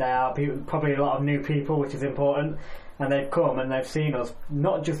great day out. Probably a lot of new people, which is important. And they've come and they've seen us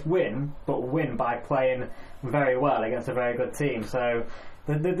not just win, but win by playing very well against a very good team. So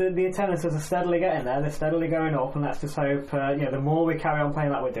the attendances are steadily getting there. They're steadily going up, and let's just hope the more we carry on playing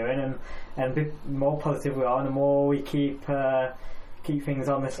like we're doing, and the more positive we are, and the more we keep things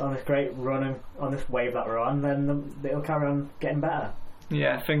on this great run and on this wave that we're on, then it'll carry on getting better.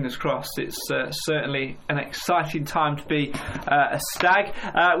 Yeah, fingers crossed. It's certainly an exciting time to be a Stag.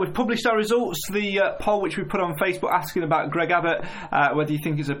 We've published our results, the poll which we put on Facebook asking about Greg Abbott, whether you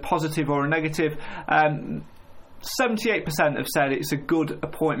think it's a positive or a negative. 78% have said it's a good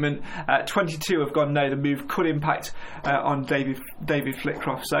appointment. 22 have gone no, the move could impact on David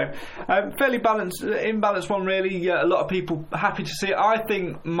Flitcroft. So fairly imbalanced one really. A lot of people happy to see it. I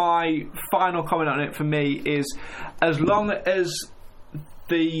think my final comment on it for me is, as long as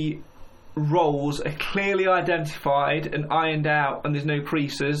the roles are clearly identified and ironed out and there's no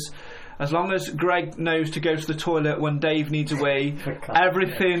creases, as long as Greg knows to go to the toilet when Dave needs a wee,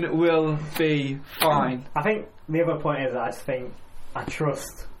 everything will be fine. I think the other point is that I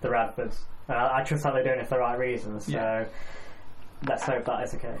trust the Radfords. I trust that they're doing it for the right reasons. So let's hope that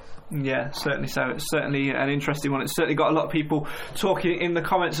is the case. Yeah, certainly so. It's certainly an interesting one. It's certainly got a lot of people talking in the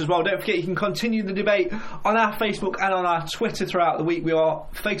comments as well. Don't forget you can continue the debate on our Facebook and on our Twitter throughout the week. We are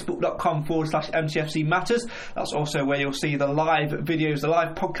facebook.com/MTFC Matters. That's also where you'll see the live videos, the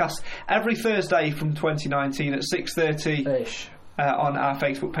live podcasts every Thursday from 2019 at 6:30. On our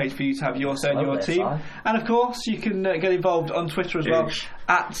Facebook page for you to have your say and your team. And of course you can get involved on Twitter as well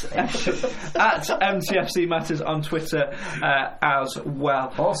at MTFC Matters on Twitter as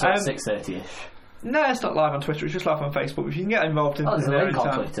well. Also at 6:30ish. No, it's not live on Twitter, it's just live on Facebook. If you can get involved in there's a link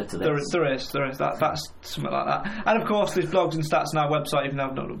on Twitter to this. There is that's something like that. And of course there's blogs and stats on our website, even though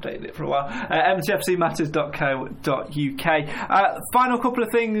I've not updated it for a while, mtfcmatters.co.uk. Final couple of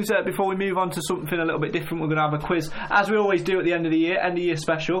things before we move on to something a little bit different. We're going to have a quiz, as we always do at the end of the year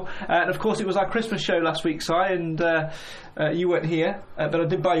special. And of course it was our Christmas show last week, Si, and you weren't here, but I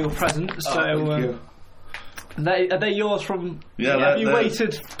did buy you a present. Thank you. Are they yours from? Yeah. Have you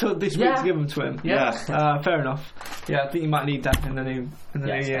waited till this week to give them to him? Yeah. Fair enough. Yeah, I think you might need that in the new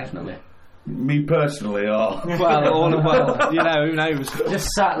year. Definitely. Me personally, well, who knows? Just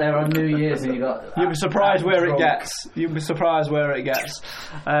sat there on New Year's and you got. You'll be surprised where it gets.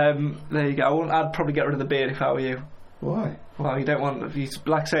 There you go. I'd probably get rid of the beard if I were you. Why? Well, you don't want.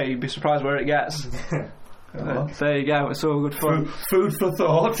 Like I say, you'd be surprised where it gets. There you go, it's all good fun. Food for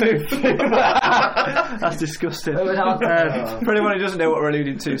thought. That's disgusting. For anyone who doesn't know what we're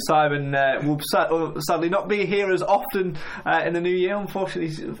alluding to, Simon will sadly not be here as often in the new year,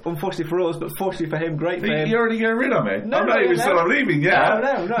 unfortunately for us, but fortunately for him, great for him. You're already getting rid of me? I'm not even still leaving yet.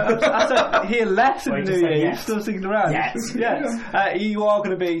 No. I said here less in the new year. You're still sticking around. Yes. You are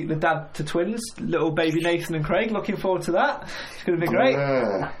going to be the dad to twins, little baby Nathan and Craig. Looking forward to that. It's going to be great.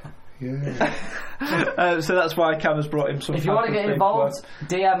 Yeah. So that's why Cam has brought him some. If you want to get involved,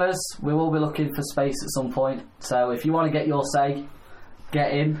 DM us. We will be looking for space at some point. So if you want to get your say,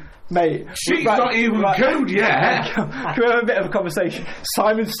 Get in. Mate, she's not even good yet. Can we have a bit of a conversation?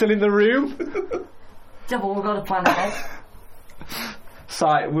 Simon's still in the room. Yeah, but we've got to plan ahead. Si,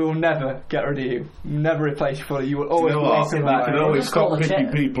 we will never get rid of you. Never replace you fully. You will always welcome back. You can always stop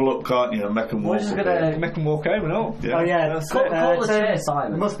picking people up, can't you? And make them walk. Make them walk home and all. Yeah. Oh yeah, call the chair,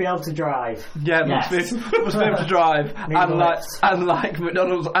 Simon. Must be able to drive. Yeah, must be able to drive. and like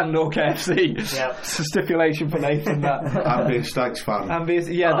McDonald's and or KFC. Yep. It's a stipulation for Nathan that. And be a Stags fan. That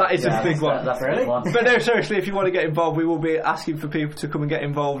is a big one. That's a big one. But no, seriously, if you want to get involved, we will be asking for people to come and get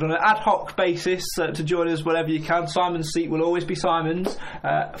involved on an ad hoc basis to join us whenever you can. Simon's seat will always be Simon's.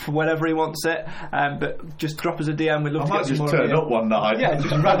 For whenever he wants it, but just drop us a DM. We'd love to get some more. I might just turn up one night. Yeah,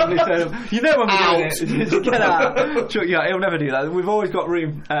 just randomly turn up. You know when we're doing it. Just get out. Yeah, he'll never do that. We've always got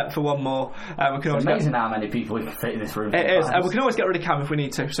room for one more. We can amazing how many people we can fit in this room. It is, and we can always get rid of Cam if we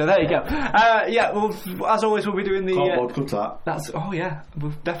need to. So there you go. Well, as always, we'll be doing the cardboard cutout.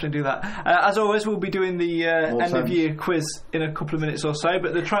 We'll definitely do that. As always, we'll be doing the end of year quiz in a couple of minutes or so.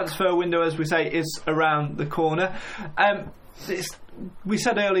 But the transfer window, as we say, is around the corner. We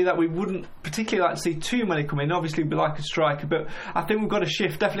said earlier that we wouldn't particularly like to see too many come in. Obviously, we'd like a striker, but I think we've got to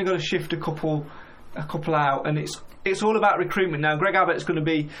definitely got to shift a couple out, and it's all about recruitment now. Greg Abbott's going to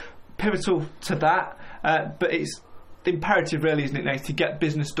be pivotal to that, but it's imperative, really, isn't it, Nate, to get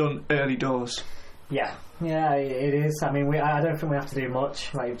business done early doors. Yeah, it is. I mean, I don't think we have to do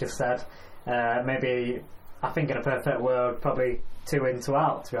much, like you've just said. Maybe, I think in a perfect world, probably 2 in, 2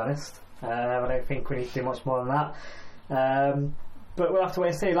 out, to be honest. I don't think we need to do much more than that. But we'll have to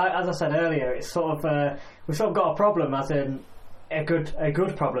wait and see. Like as I said earlier, it's sort of we've sort of got a problem, as in a good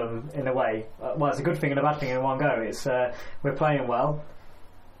problem in a way. Well, it's a good thing and a bad thing in one go. It's we're playing well,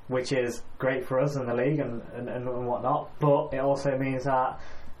 which is great for us in the league and whatnot. But it also means that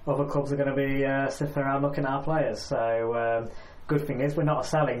other clubs are going to be sniffing around looking at our players. So good thing is we're not a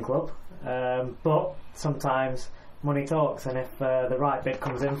selling club, but sometimes money talks, and if the right bid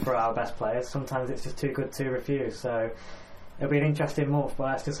comes in for our best players, sometimes it's just too good to refuse. So it'll be an interesting month, but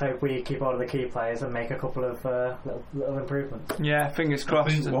let's just hope we keep all of the key players and make a couple of little improvements. Yeah, fingers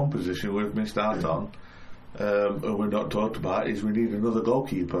crossed. I think one position we've missed out on, and we've not talked about, is we need another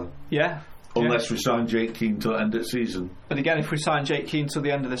goalkeeper. Yeah. Unless we sign Jake Keane till the end of the season. But again, if we sign Jake Keane till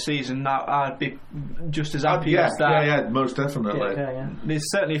the end of the season, I'd be just as happy as that. Yeah, most definitely. Yeah.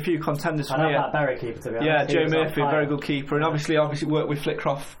 There's certainly a few contenders for me. that Berry keeper, to be honest. Yeah, Joe Murphy, very good keeper, and obviously worked with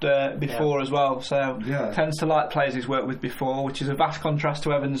Flitcroft before as well, so tends to like players he's worked with before, which is a vast contrast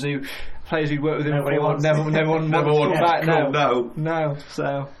to Evans, who players who'd worked with him before never wants to come back. No,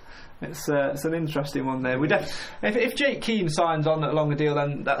 so it's an interesting one there. If Jake Keane signs on a longer deal,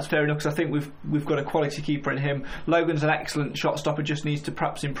 then that's fair enough, because I think we've got a quality keeper in him. Logan's an excellent shot stopper, just needs to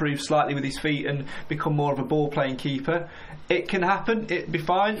perhaps improve slightly with his feet and become more of a ball playing keeper. It can happen, it'd be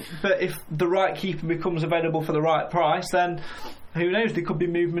fine, but if the right keeper becomes available for the right price, then who knows, there could be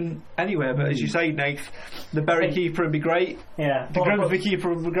movement anywhere. But as you say, Nath, the Bury keeper would be great, the Grimsby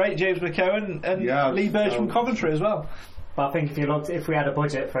keeper would be great, James McCowan, and Lee Burge from Coventry as well. But I think if we had a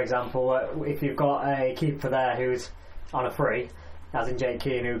budget, for example, if you've got a keeper there who's on a free, as in Jake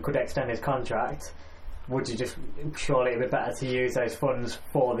Keane, who could extend his contract, would you just surely it'd be better to use those funds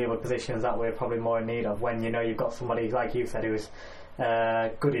for the other positions that we're probably more in need of, when you know you've got somebody like you said who's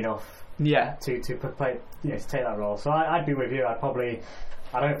good enough to play, to take that role. So I'd be with you.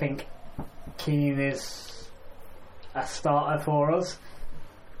 I don't think Keane is a starter for us,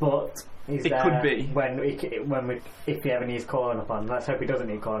 but it could be if he ever needs calling upon. Let's hope he doesn't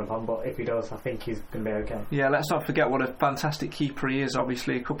need calling upon, but if he does, I think he's going to be okay. Yeah, let's not forget what a fantastic keeper he is.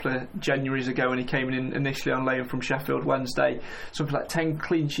 Obviously, a couple of Januaries ago when he came in initially on loan from Sheffield Wednesday, something like 10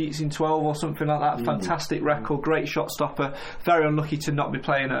 clean sheets in 12 or something like that. Fantastic record, great shot stopper. Very unlucky to not be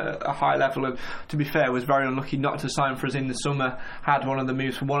playing at a high level, and to be fair, was very unlucky not to sign for us in the summer. Had one of the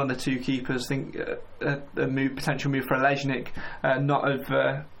moves from one of the two keepers. I think a potential move for Alejnik not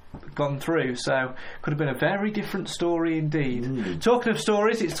have gone through, so could have been a very different story indeed. Talking of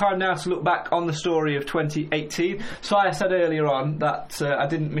stories, it's time now to look back on the story of 2018. So I said earlier on that I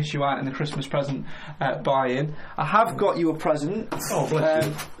didn't miss you out in the Christmas present buy-in. I have got you a present,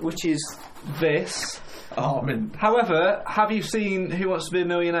 which is this. However, have you seen Who Wants to Be a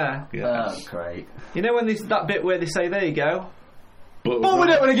Millionaire? Oh, great. You know when that bit where they say, there you go, but we don't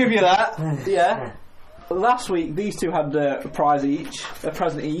want to give you that. Yeah. Last week, these two had a present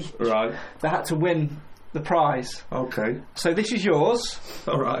each. Right. They had to win the prize. Okay. So this is yours.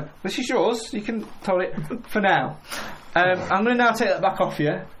 All right. This is yours. You can hold it for now. I'm going to now take that back off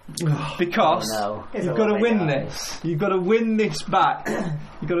you, because you've got to win this. You've got to win this back.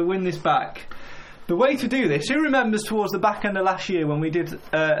 You've got to win this back. The way to do this, who remembers towards the back end of last year when we did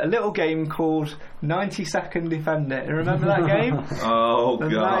a little game called 90 Second Defend It? You remember that game? Oh, the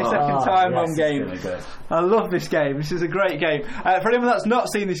God. 90-second time bomb game. Really good. I love this game. This is a great game. For anyone that's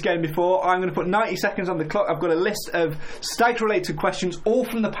not seen this game before, I'm going to put 90 seconds on the clock. I've got a list of Stags-related questions, all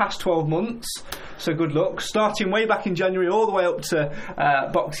from the past 12 months. So good luck. Starting way back in January, all the way up to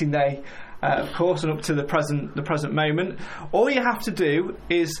Boxing Day, of course, and up to the present moment. All you have to do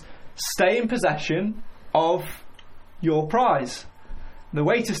is stay in possession of your prize. The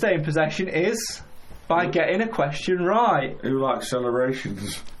way to stay in possession is by getting a question right. Who likes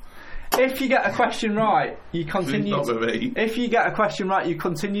celebrations? If you get a question right, you continue. Not with me. If you get a question right, you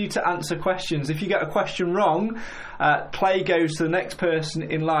continue to answer questions. If you get a question wrong, play goes to the next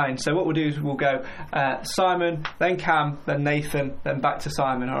person in line. So what we'll do is we'll go Simon, then Cam, then Nathan, then back to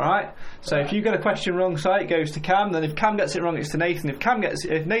Simon. All right. So if you get a question wrong, it goes to Cam. Then if Cam gets it wrong, it's to Nathan.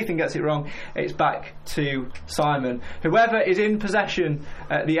 If Nathan gets it wrong, it's back to Simon. Whoever is in possession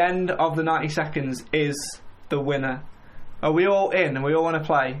at the end of the 90 seconds is the winner. Are we all in and we all want to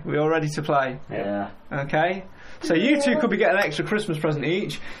play? Are we all ready to play? Yeah. Okay. So you two could be getting an extra Christmas present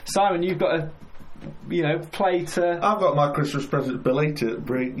each. Simon, you've got to, play to... I've got my Christmas present belated,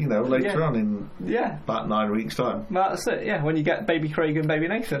 later on in about 9 weeks' time. Well, that's it, yeah, when you get baby Craig and baby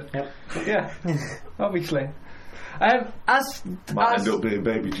Nathan. Yep. Yeah, obviously. Might end up being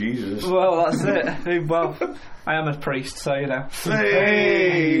baby Jesus. Well, that's it. Well, I am a priest, so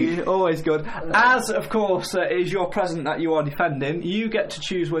Hey! Always good. As, of course, is your present that you are defending, you get to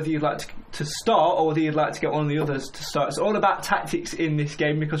choose whether you'd like to start or whether you'd like to get one of the others to start. It's all about tactics in this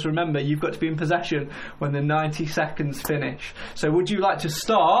game because remember, you've got to be in possession when the 90 seconds finish. So would you like to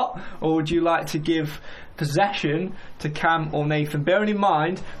start or would you like to give possession to Cam or Nathan? Bearing in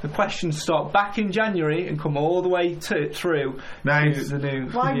mind, the questions start back in January and come all the way through Nice. to the new...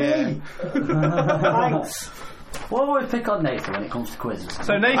 Why me? Thanks. What do we pick on Nathan when it comes to quizzes?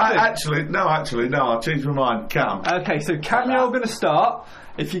 So Nathan... Actually, no, I'll change my mind. Cam. Okay, so Cam, you're going to start.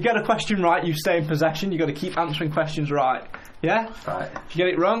 If you get a question right, you stay in possession. You've got to keep answering questions right. Yeah? Right. If you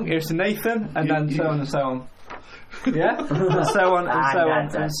get it wrong, here's to Nathan, and then so on and so on. Yeah? and so on and so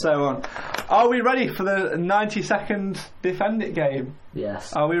on and so on. Are we ready for the 90-second Defend It game?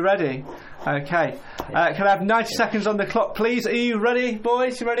 Yes. Are we ready? Okay. Can I have 90 seconds on the clock, please? Are you ready,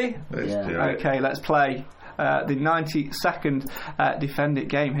 boys? You ready? Let's do it. Okay, let's play the 90-second Defend It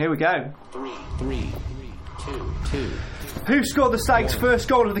game. Here we go. 3, 2. Who scored the Stags' first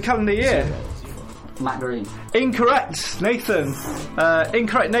goal of the calendar year? Matt Green. Incorrect, Nathan.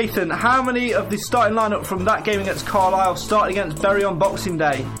 Incorrect, Nathan. How many of the starting lineup from that game against Carlisle started against Bury on Boxing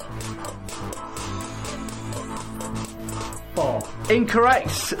Day? 4.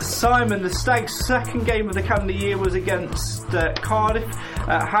 Incorrect, Simon. The Stags' second game of the calendar year was against Cardiff.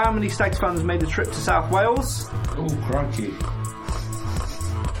 How many Stags fans made the trip to South Wales? Oh, crikey.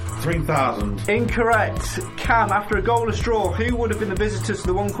 3,000. Incorrect. Cam, after a goalless draw, who would have been the visitors to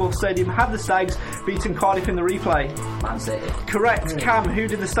the One Call Stadium had the Stags beaten Cardiff in the replay? Man City. Correct. Cam, who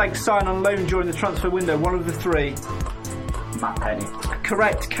did the Stags sign on loan during the transfer window? One of the three. Matt Penny.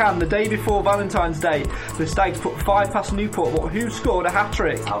 Correct. Cam, the day before Valentine's Day, the Stags put 5 past Newport, but who scored a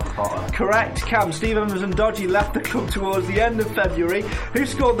hat-trick? Alf Potter. Correct. Cam, Steve Evans and Dodgy left the club towards the end of February. Who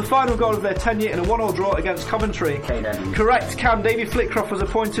scored the final goal of their tenure in a 1-1 draw against Coventry? Kane Evans. Correct. Cam, David Flitcroft was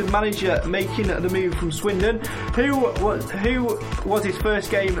appointed manager making the move from Swindon. Who was his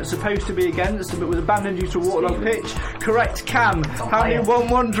first game supposed to be against but was abandoned due to a waterlogged pitch? Correct. Cam, how many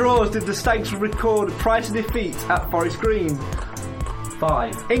 1-1 draws did the Stags record prior to defeat at Forest Green?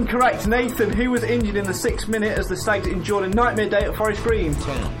 5. Incorrect. Nathan, who was injured in the 6th minute as the Stags endured a nightmare day at Forest Green?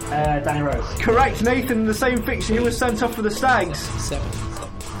 Danny Rose. Correct. Nathan, in the same fixture, who was sent off for the Stags? 7,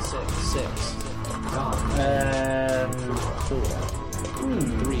 6.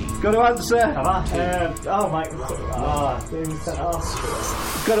 3. Got to answer. Got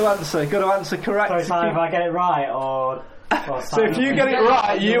to answer. Correct. So if I get it right or so if you get it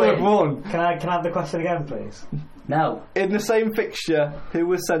right, you have won. Can I have the question again, please? No. In the same fixture, who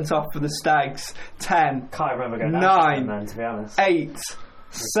was sent off for the Stags? 10. Can't remember going 9. Then, to be honest. 8.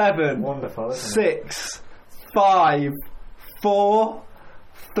 7. Wonderful. 6. 5. 4.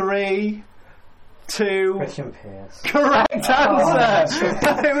 3. 2. Christian Pearce. Correct answer.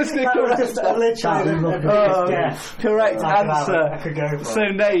 It was the correct. Correct answer. I could go for so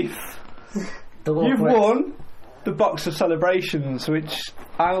Nath, you've won the box of celebrations, which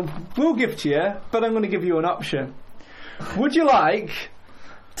I will give to you, but I'm going to give you an option. Would you like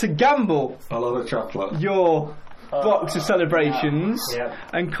to gamble a lot of chocolate your box of celebrations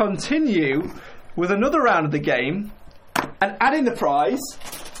and continue with another round of the game and add in the prize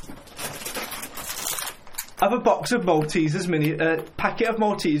of a box of Maltesers mini packet of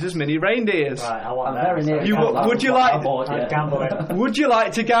Maltesers mini reindeers. Right, I want I'm that. very near. Would you like? I'd gamble it. Would you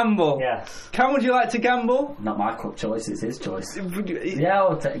like to gamble? Yes. Cam, would you like to gamble? Not my choice, it's his choice. Yeah,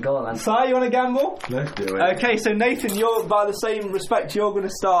 I'll go on then. Si, you want to gamble? Let's do it. Okay, so Nathan, you're by the same respect, you're going to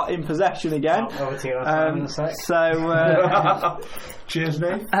start in possession again. Over to you in a sec. So, cheers,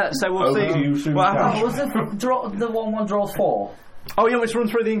 Nate. So we'll Over see. to you soon, What Cam. happens. Was the 1-1 draws 4? Oh, you want me to run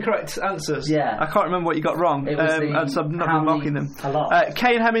through the incorrect answers? Yeah. I can't remember what you got wrong. It was and so I've not how been many- mocking them. A lot.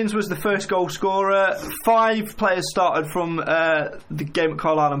 Kane Hemmings was the first goal scorer. 5 players started from the game at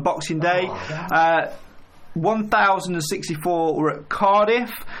Carlisle on Boxing Day. 1,064 were at Cardiff.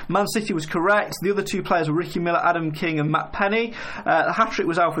 Man City was correct. The other 2 players were Ricky Miller, Adam King and Matt Penny. The hat-trick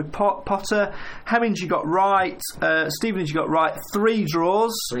was Alfred Potter. Hemmings you got right. Stevenage you got right. 3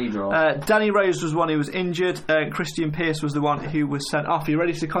 draws. 3 draws. Danny Rose was one who was injured. Christian Pearce was the one who was sent off. Are you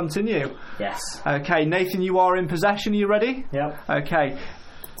ready to continue? Yes. Okay, Nathan, you are in possession. Are you ready? Yep. Okay.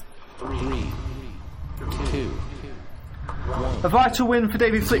 3, 2, A vital win for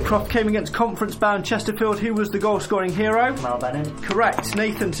David Flitcroft came against conference-bound Chesterfield. Who was the goal-scoring hero? Mal Bennett. Correct.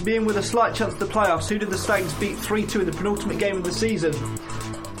 Nathan, to be in with a slight chance at the playoffs, who did the Stags beat 3-2 in the penultimate game of the season?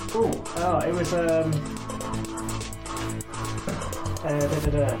 Oh, it was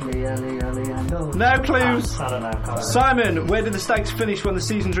No clues. I don't know. Can't remember. Simon, where did the Stags finish when the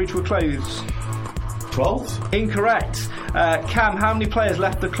season drew to a close? 12th. Incorrect. Cam, how many players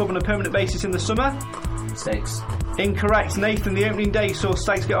left the club on a permanent basis in the summer? 6. Incorrect. Nathan, the opening day saw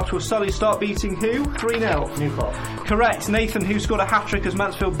Stags get off to a solid start, beating who? 3-0. Newport. Correct. Nathan, who scored a hat-trick as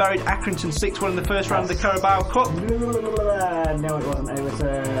Mansfield buried Accrington 6-1 in the first round of the Carabao Cup? No, it wasn't. It was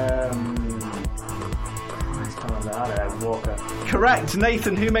I don't know, Walker. Correct.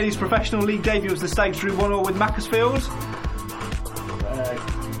 Nathan, who made his professional league debut as the Stags drew 1-1 with Macclesfield?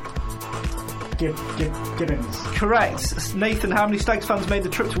 Gibbons. Correct. Nathan, how many Stags fans made the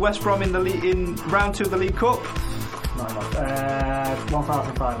trip to West Brom in round 2 of the League Cup? Not enough.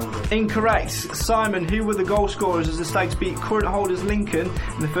 1,500. Incorrect. Simon, who were the goal scorers as the Stags beat current holders Lincoln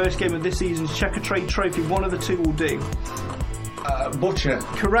in the first game of this season's Checker Trade Trophy? One of the 2 will do. Butcher.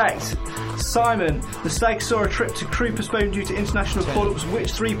 Correct. Simon, the Stags saw a trip to Crewe postponed due to international call-ups.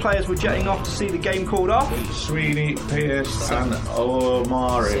 Which 3 players were jetting off to see the game called off? Sweeney, Pearce and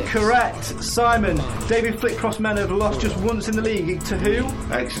Omari. Correct. Simon, David Flitcroft's men have lost just once in the league. To who?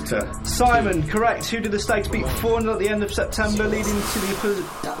 Exeter. Simon, correct. Who did the Stags beat 4-0 at the end of September, leading to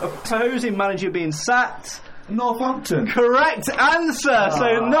the opposing manager being sacked? Northampton. Correct answer.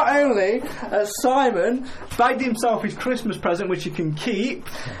 So not only has Simon bagged himself his Christmas present, which he can keep,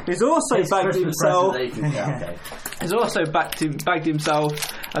 he's also bagged himself. He's also bagged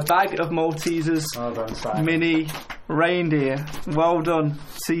himself a bag of Maltesers mini reindeer. Well done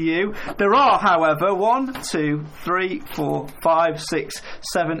to you. There are, however, 1, 2, 3, 4, 5, 6,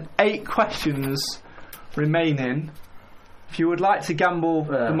 7, 8 questions remaining. If you would like to gamble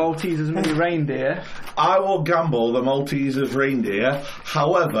the Maltesers mini reindeer, I will gamble the Maltesers reindeer.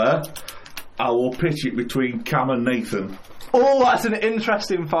 However, I will pitch it between Cam and Nathan. oh, that's an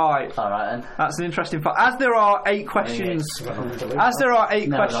interesting fight. All right then. That's an interesting fight. As there are 8 questions,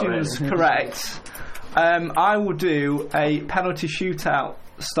 correct, I will do a penalty shootout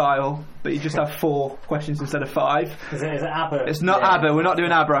style, but you just have 4 questions instead of 5. Is it ABBA? It's not ABBA. We're not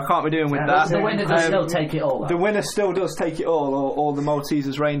doing ABBA. I can't be doing with that. The winner does still take it all. The winner still does take it all the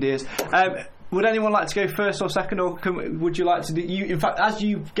Maltesers reindeers. Would anyone like to go first or second, or would you like to do? In fact, as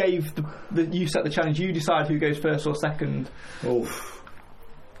you gave you set the challenge, you decide who goes first or second. Oof.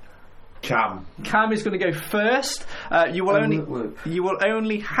 Cam is going to go first. You will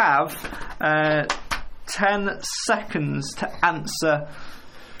only have 10 seconds to answer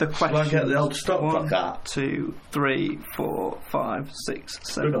the question. Shall I get the old stop clock out? 2, 3, 4, 5, 6,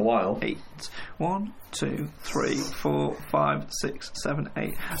 7, Been a while. 8. 1, 2, 3, 4, 5, 6, 7,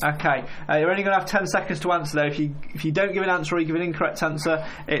 8. Okay, you're only going to have 10 seconds to answer though. If you don't give an answer or you give an incorrect answer,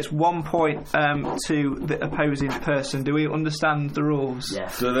 it's 1 point to the opposing person. Do we understand the rules?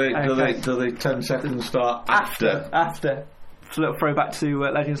 Yes. Do they 10 seconds start after? It's a little throwback to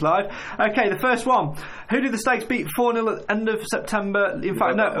Legends Live. Okay, the first one. Who did the Stags beat 4-0 at the end of September? In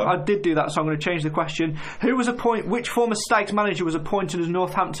fact, no, I did do that, so I'm going to change the question. Which former Stags manager was appointed as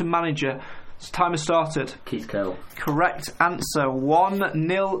Northampton manager? Time has started. Keith Curle. Correct answer.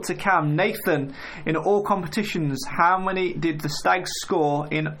 1-0 to Cam. Nathan, in all competitions, how many did the Stags score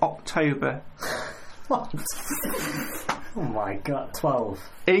in October? What? Oh my God, 12.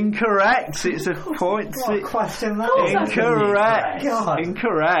 Incorrect. It's a point. What question that Incorrect. God.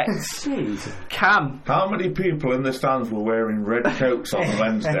 Incorrect. Jeez. Cam. How many people in the stands were wearing red coats on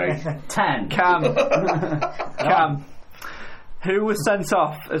Wednesday? 10. Cam. Cam. Who was sent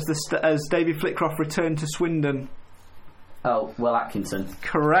off as Davy Flitcroft returned to Swindon? Oh, Will Atkinson.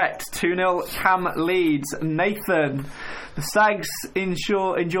 Correct. 2-0 Cam leads. Nathan. The Stags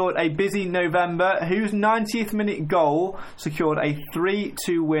endured a busy November, whose 90th minute goal secured a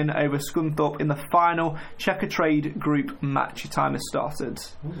 3-2 win over Scunthorpe in the final Checkatrade Group match. Your time has started.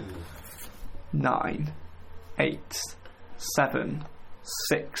 9, 8, 7,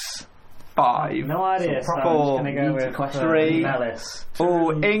 6, 5. No idea. So 4, I'm just going to go with 3. Nellis. Oh,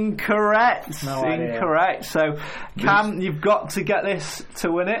 incorrect. No idea. Incorrect. So, Cam, you've got to get this to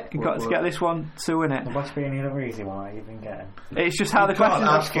win it. You've got to get this one to win it. There must be any other easy one that you've been getting. It's just how the questions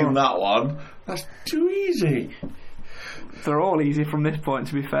can't are. ask him that one. That's too easy. They're all easy from this point,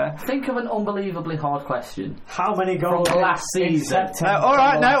 to be fair. Think of an unbelievably hard question. How many goals from last season? All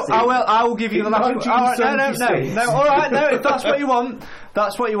right, no, I will give you the last one. All right, no. All right, no. If that's what you want,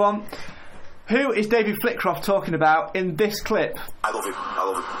 that's what you want. Who is David Flitcroft talking about in this clip? I love him.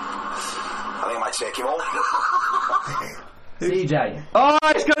 I think I might take him home. CJ. Oh,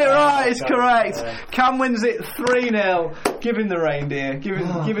 he's got it right. It's correct. Cam wins it 3-0. Give him the reindeer. Give him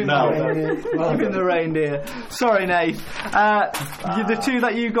the reindeer. Sorry, Nate. The two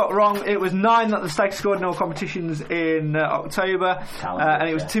that you got wrong. It was 9 that the Stags scored in all competitions in October, and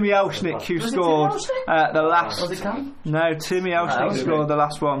it was Timmy Elshnick who scored the last. Was it Cam? No, Timmy Elshnick scored the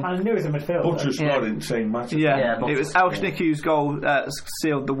last one. I knew it was a midfield. Butcher scored in the same match. Yeah, it was Elshnick whose goal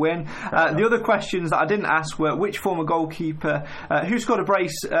sealed the win. The other questions that I didn't ask were which former goalkeeper who scored a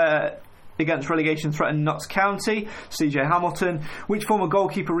brace against relegation threatened Notts County, CJ Hamilton, which former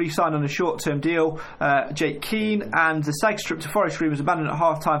goalkeeper re-signed on a short-term deal, Jake Keane, and the Stags trip to Forest Green was abandoned at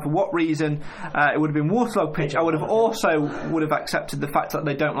half-time for what reason? It would have been waterlogged pitch. I would have accepted the fact that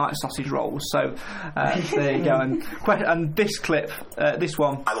they don't like sausage rolls. So there you go. And this clip, this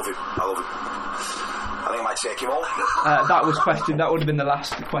one. I love him. I think I might take him home. That was question. That would have been the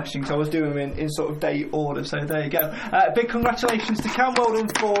last question because I was doing them in sort of date order. So there you go. Big congratulations to Cam. Well done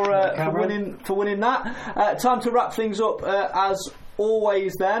for winning that. Time to wrap things up as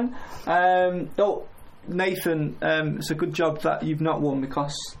always. Then. Nathan, it's a good job that you've not won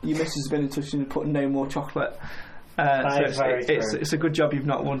because your missus has been in touch and put no more chocolate. It's a good job you've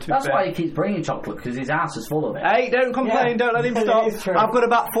not won. That's why he keeps bringing chocolate because his house is full of it. Hey, don't complain, don't let him stop. I've got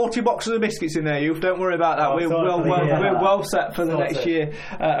about 40 boxes of biscuits in there, you don't worry about that. We're well set for the next year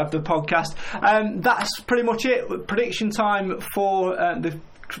of the podcast. That's pretty much it. Prediction time for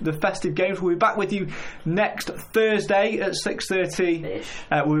the festive games. We'll be back with you next Thursday at 6:30.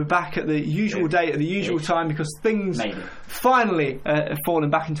 We'll be back at the usual date at the usual time because things finally have fallen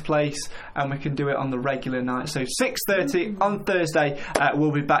back into place and we can do it on the regular night. So 6:30 on Thursday,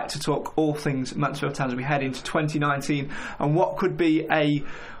 we'll be back to talk all things Mansfield Town as we head into 2019 and what could be a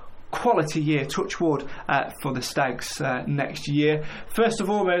quality year, touch wood, for the Stags next year. First of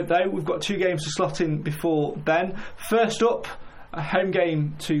all, though, we've got 2 games to slot in before then. First up, a home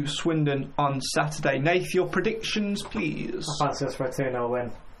game to Swindon on Saturday. Nath, your predictions, please. I fancy us for a 2-0 win.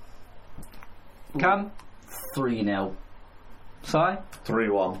 Cam? 3-0. Si?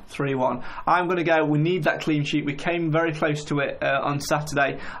 3-1. 3-1. I'm going to go, we need that clean sheet. We came very close to it on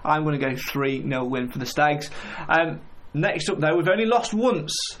Saturday. I'm going to go 3-0 win for the Stags. Next up, though, we've only lost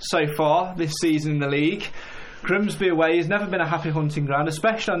once so far this season in the league. Grimsby away has never been a happy hunting ground,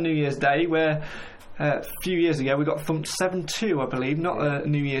 especially on New Year's Day, where a few years ago we got thumped 7-2, I believe, not a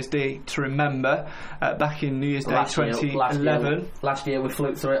New Year's Day to remember, back in New Year's Day 2011. Last year we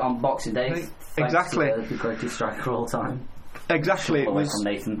flew through it on Boxing Day. Exactly. The greatest striker of all time. Exactly. Away from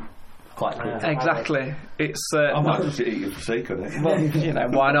Nathan. Quite good. Exactly. It's. I might just eat it for sake of it. Well,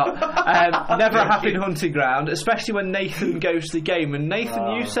 why not? Never a happy hunting ground, especially when Nathan goes to the game. And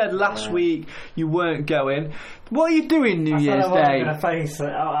Nathan, you said last week you weren't going. What are you doing New Year's Day? I said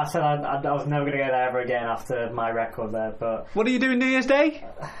I was never going to go there ever again after my record there. But what are you doing New Year's Day?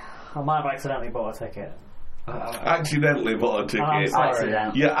 I might have accidentally bought a ticket. Accidentally bought a ticket. I'm sorry.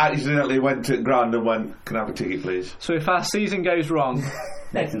 Yeah, accidentally went to ground and went, can I have a ticket, please? So if our season goes wrong,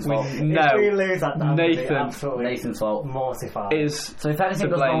 Nathan's fault. No, if we lose, Nathan's fault. Mortified. So if anything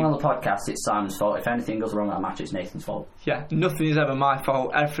goes wrong on the podcast, it's Simon's fault. If anything goes wrong at a match, it's Nathan's fault. Yeah, nothing is ever my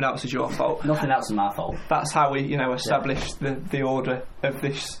fault. Everything else is your fault. Nothing else is my fault. That's how we, establish the order of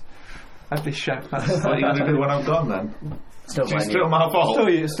this show. What are you going to do when I'm gone then? Still my fault.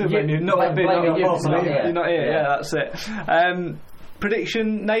 Still blame you. Not blame you. You're not here. Yeah, that's it.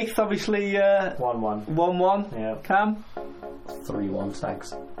 Prediction, Nath, obviously 1-1. 1-1. Yeah. Cam? 3-1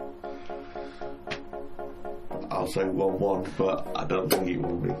 Stags. I'll say 1-1, but I don't think it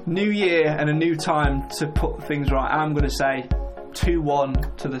will be. New year and a new time to put things right. I'm going to say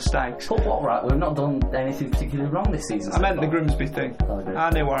 2-1 to the Stags. But what right? We've not done anything particularly wrong this season. I meant the Grimsby thing. I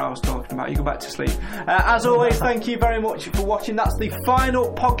knew what I was talking about. You go back to sleep. As always, thank you very much for watching. That's the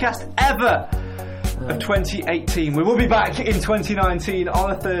final podcast ever of 2018. We will be back in 2019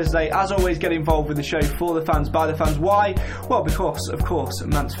 on a Thursday. As always, get involved with the show for the fans, by the fans. Why? Well, because, of course,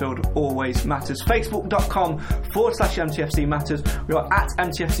 Mansfield always matters. Facebook.com/MTFC Matters. We are at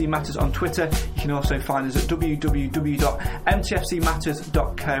MTFC Matters on Twitter. You can also find us at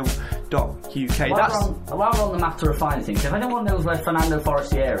www.mtfcmatters.co.uk. While we're on the matter of finding things, if anyone knows where Fernando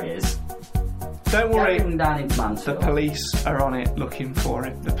Forestieri is, don't worry, down into Mansfield. The police are on it, looking for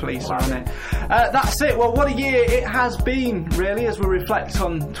it. The police are on it. That's it. Well, what a year it has been, really, as we reflect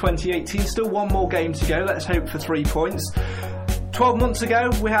on 2018. Still one more game to go. Let's hope for 3 points. 12 months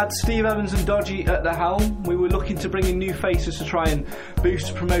ago, we had Steve Evans and Dodgy at the helm. We were looking to bring in new faces to try and boost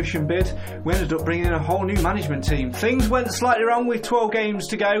the promotion bid. We ended up bringing in a whole new management team. Things went slightly wrong with 12 games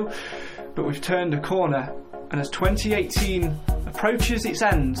to go, but we've turned a corner. And as 2018 approaches its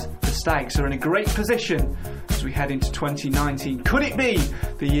end, the Stags are in a great position as we head into 2019. Could it be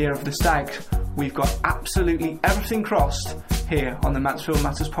the year of the Stags? We've got absolutely everything crossed here on the Mansfield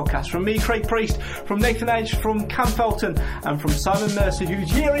Matters podcast. From me, Craig Priest, from Nathan Edge, from Cam Felton, and from Simon Mercer, whose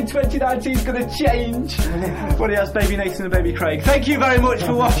year in 2019 is going to change when he has baby Nathan and baby Craig. Thank you very much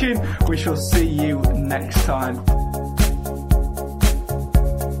for watching. We shall see you next time.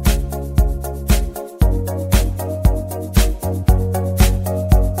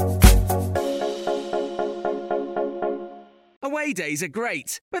 Away days are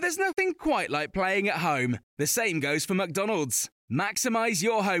great, but there's nothing quite like playing at home. The same goes for McDonald's. Maximise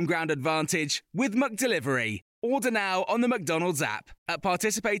your home ground advantage with McDelivery. Order now on the McDonald's app. At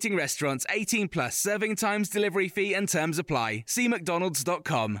participating restaurants, 18 plus, serving times, delivery fee and terms apply. See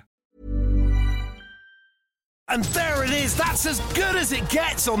mcdonalds.com. And there it is, that's as good as it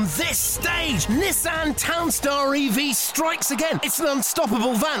gets on this stage. Nissan Townstar EV strikes again. It's an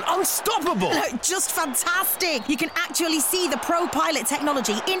unstoppable van, unstoppable. Look, just fantastic. You can actually see the ProPilot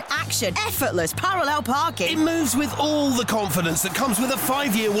technology in action. Effortless parallel parking. It moves with all the confidence that comes with a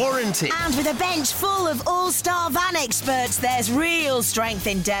 5-year warranty. And with a bench full of all-star van experts, there's real strength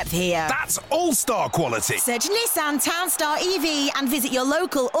in depth here. That's all-star quality. Search Nissan Townstar EV and visit your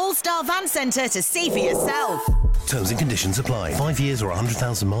local all-star van centre to see for yourself. Terms and conditions apply. 5 years or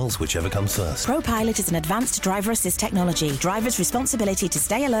 100,000 miles, whichever comes first. ProPilot is an advanced driver assist technology. Driver's responsibility to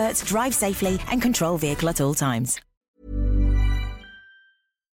stay alert, drive safely, and control vehicle at all times.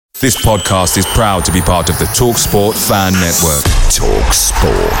 This podcast is proud to be part of the TalkSport Fan Network.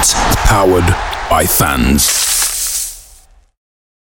 TalkSport. Powered by fans.